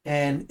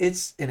 and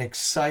it's an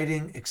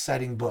exciting,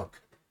 exciting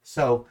book.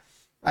 So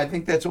I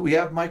think that's what we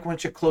have. Mike, why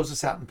don't you close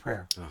us out in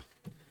prayer?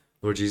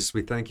 Lord Jesus,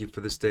 we thank you for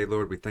this day,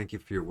 Lord. We thank you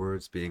for your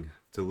words being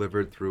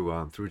delivered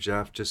through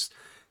Jeff, just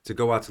to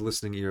go out to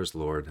listening ears,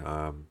 Lord,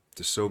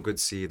 to sow good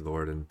seed,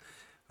 Lord. And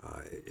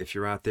if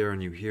you're out there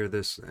and you hear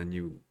this and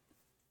you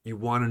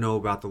want to know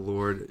about the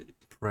Lord,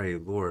 pray,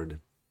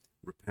 Lord,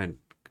 repent.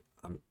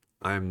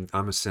 I'm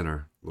a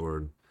sinner,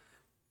 Lord.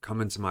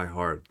 Come into my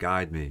heart,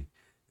 guide me,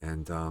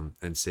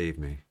 and save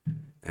me.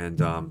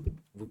 And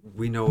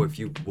we know if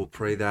you will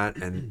pray that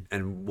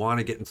and want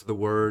to get into the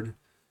Word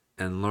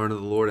and learn of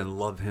the Lord and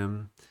love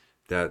Him,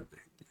 that,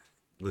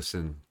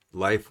 listen,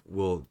 life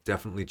will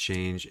definitely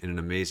change in an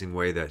amazing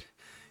way that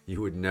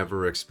you would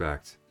never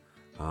expect.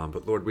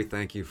 But Lord, we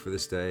thank you for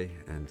this day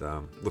and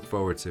look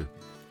forward to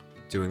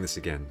doing this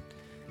again.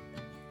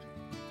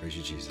 Praise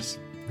you, Jesus.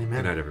 Amen.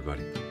 Good night,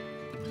 everybody.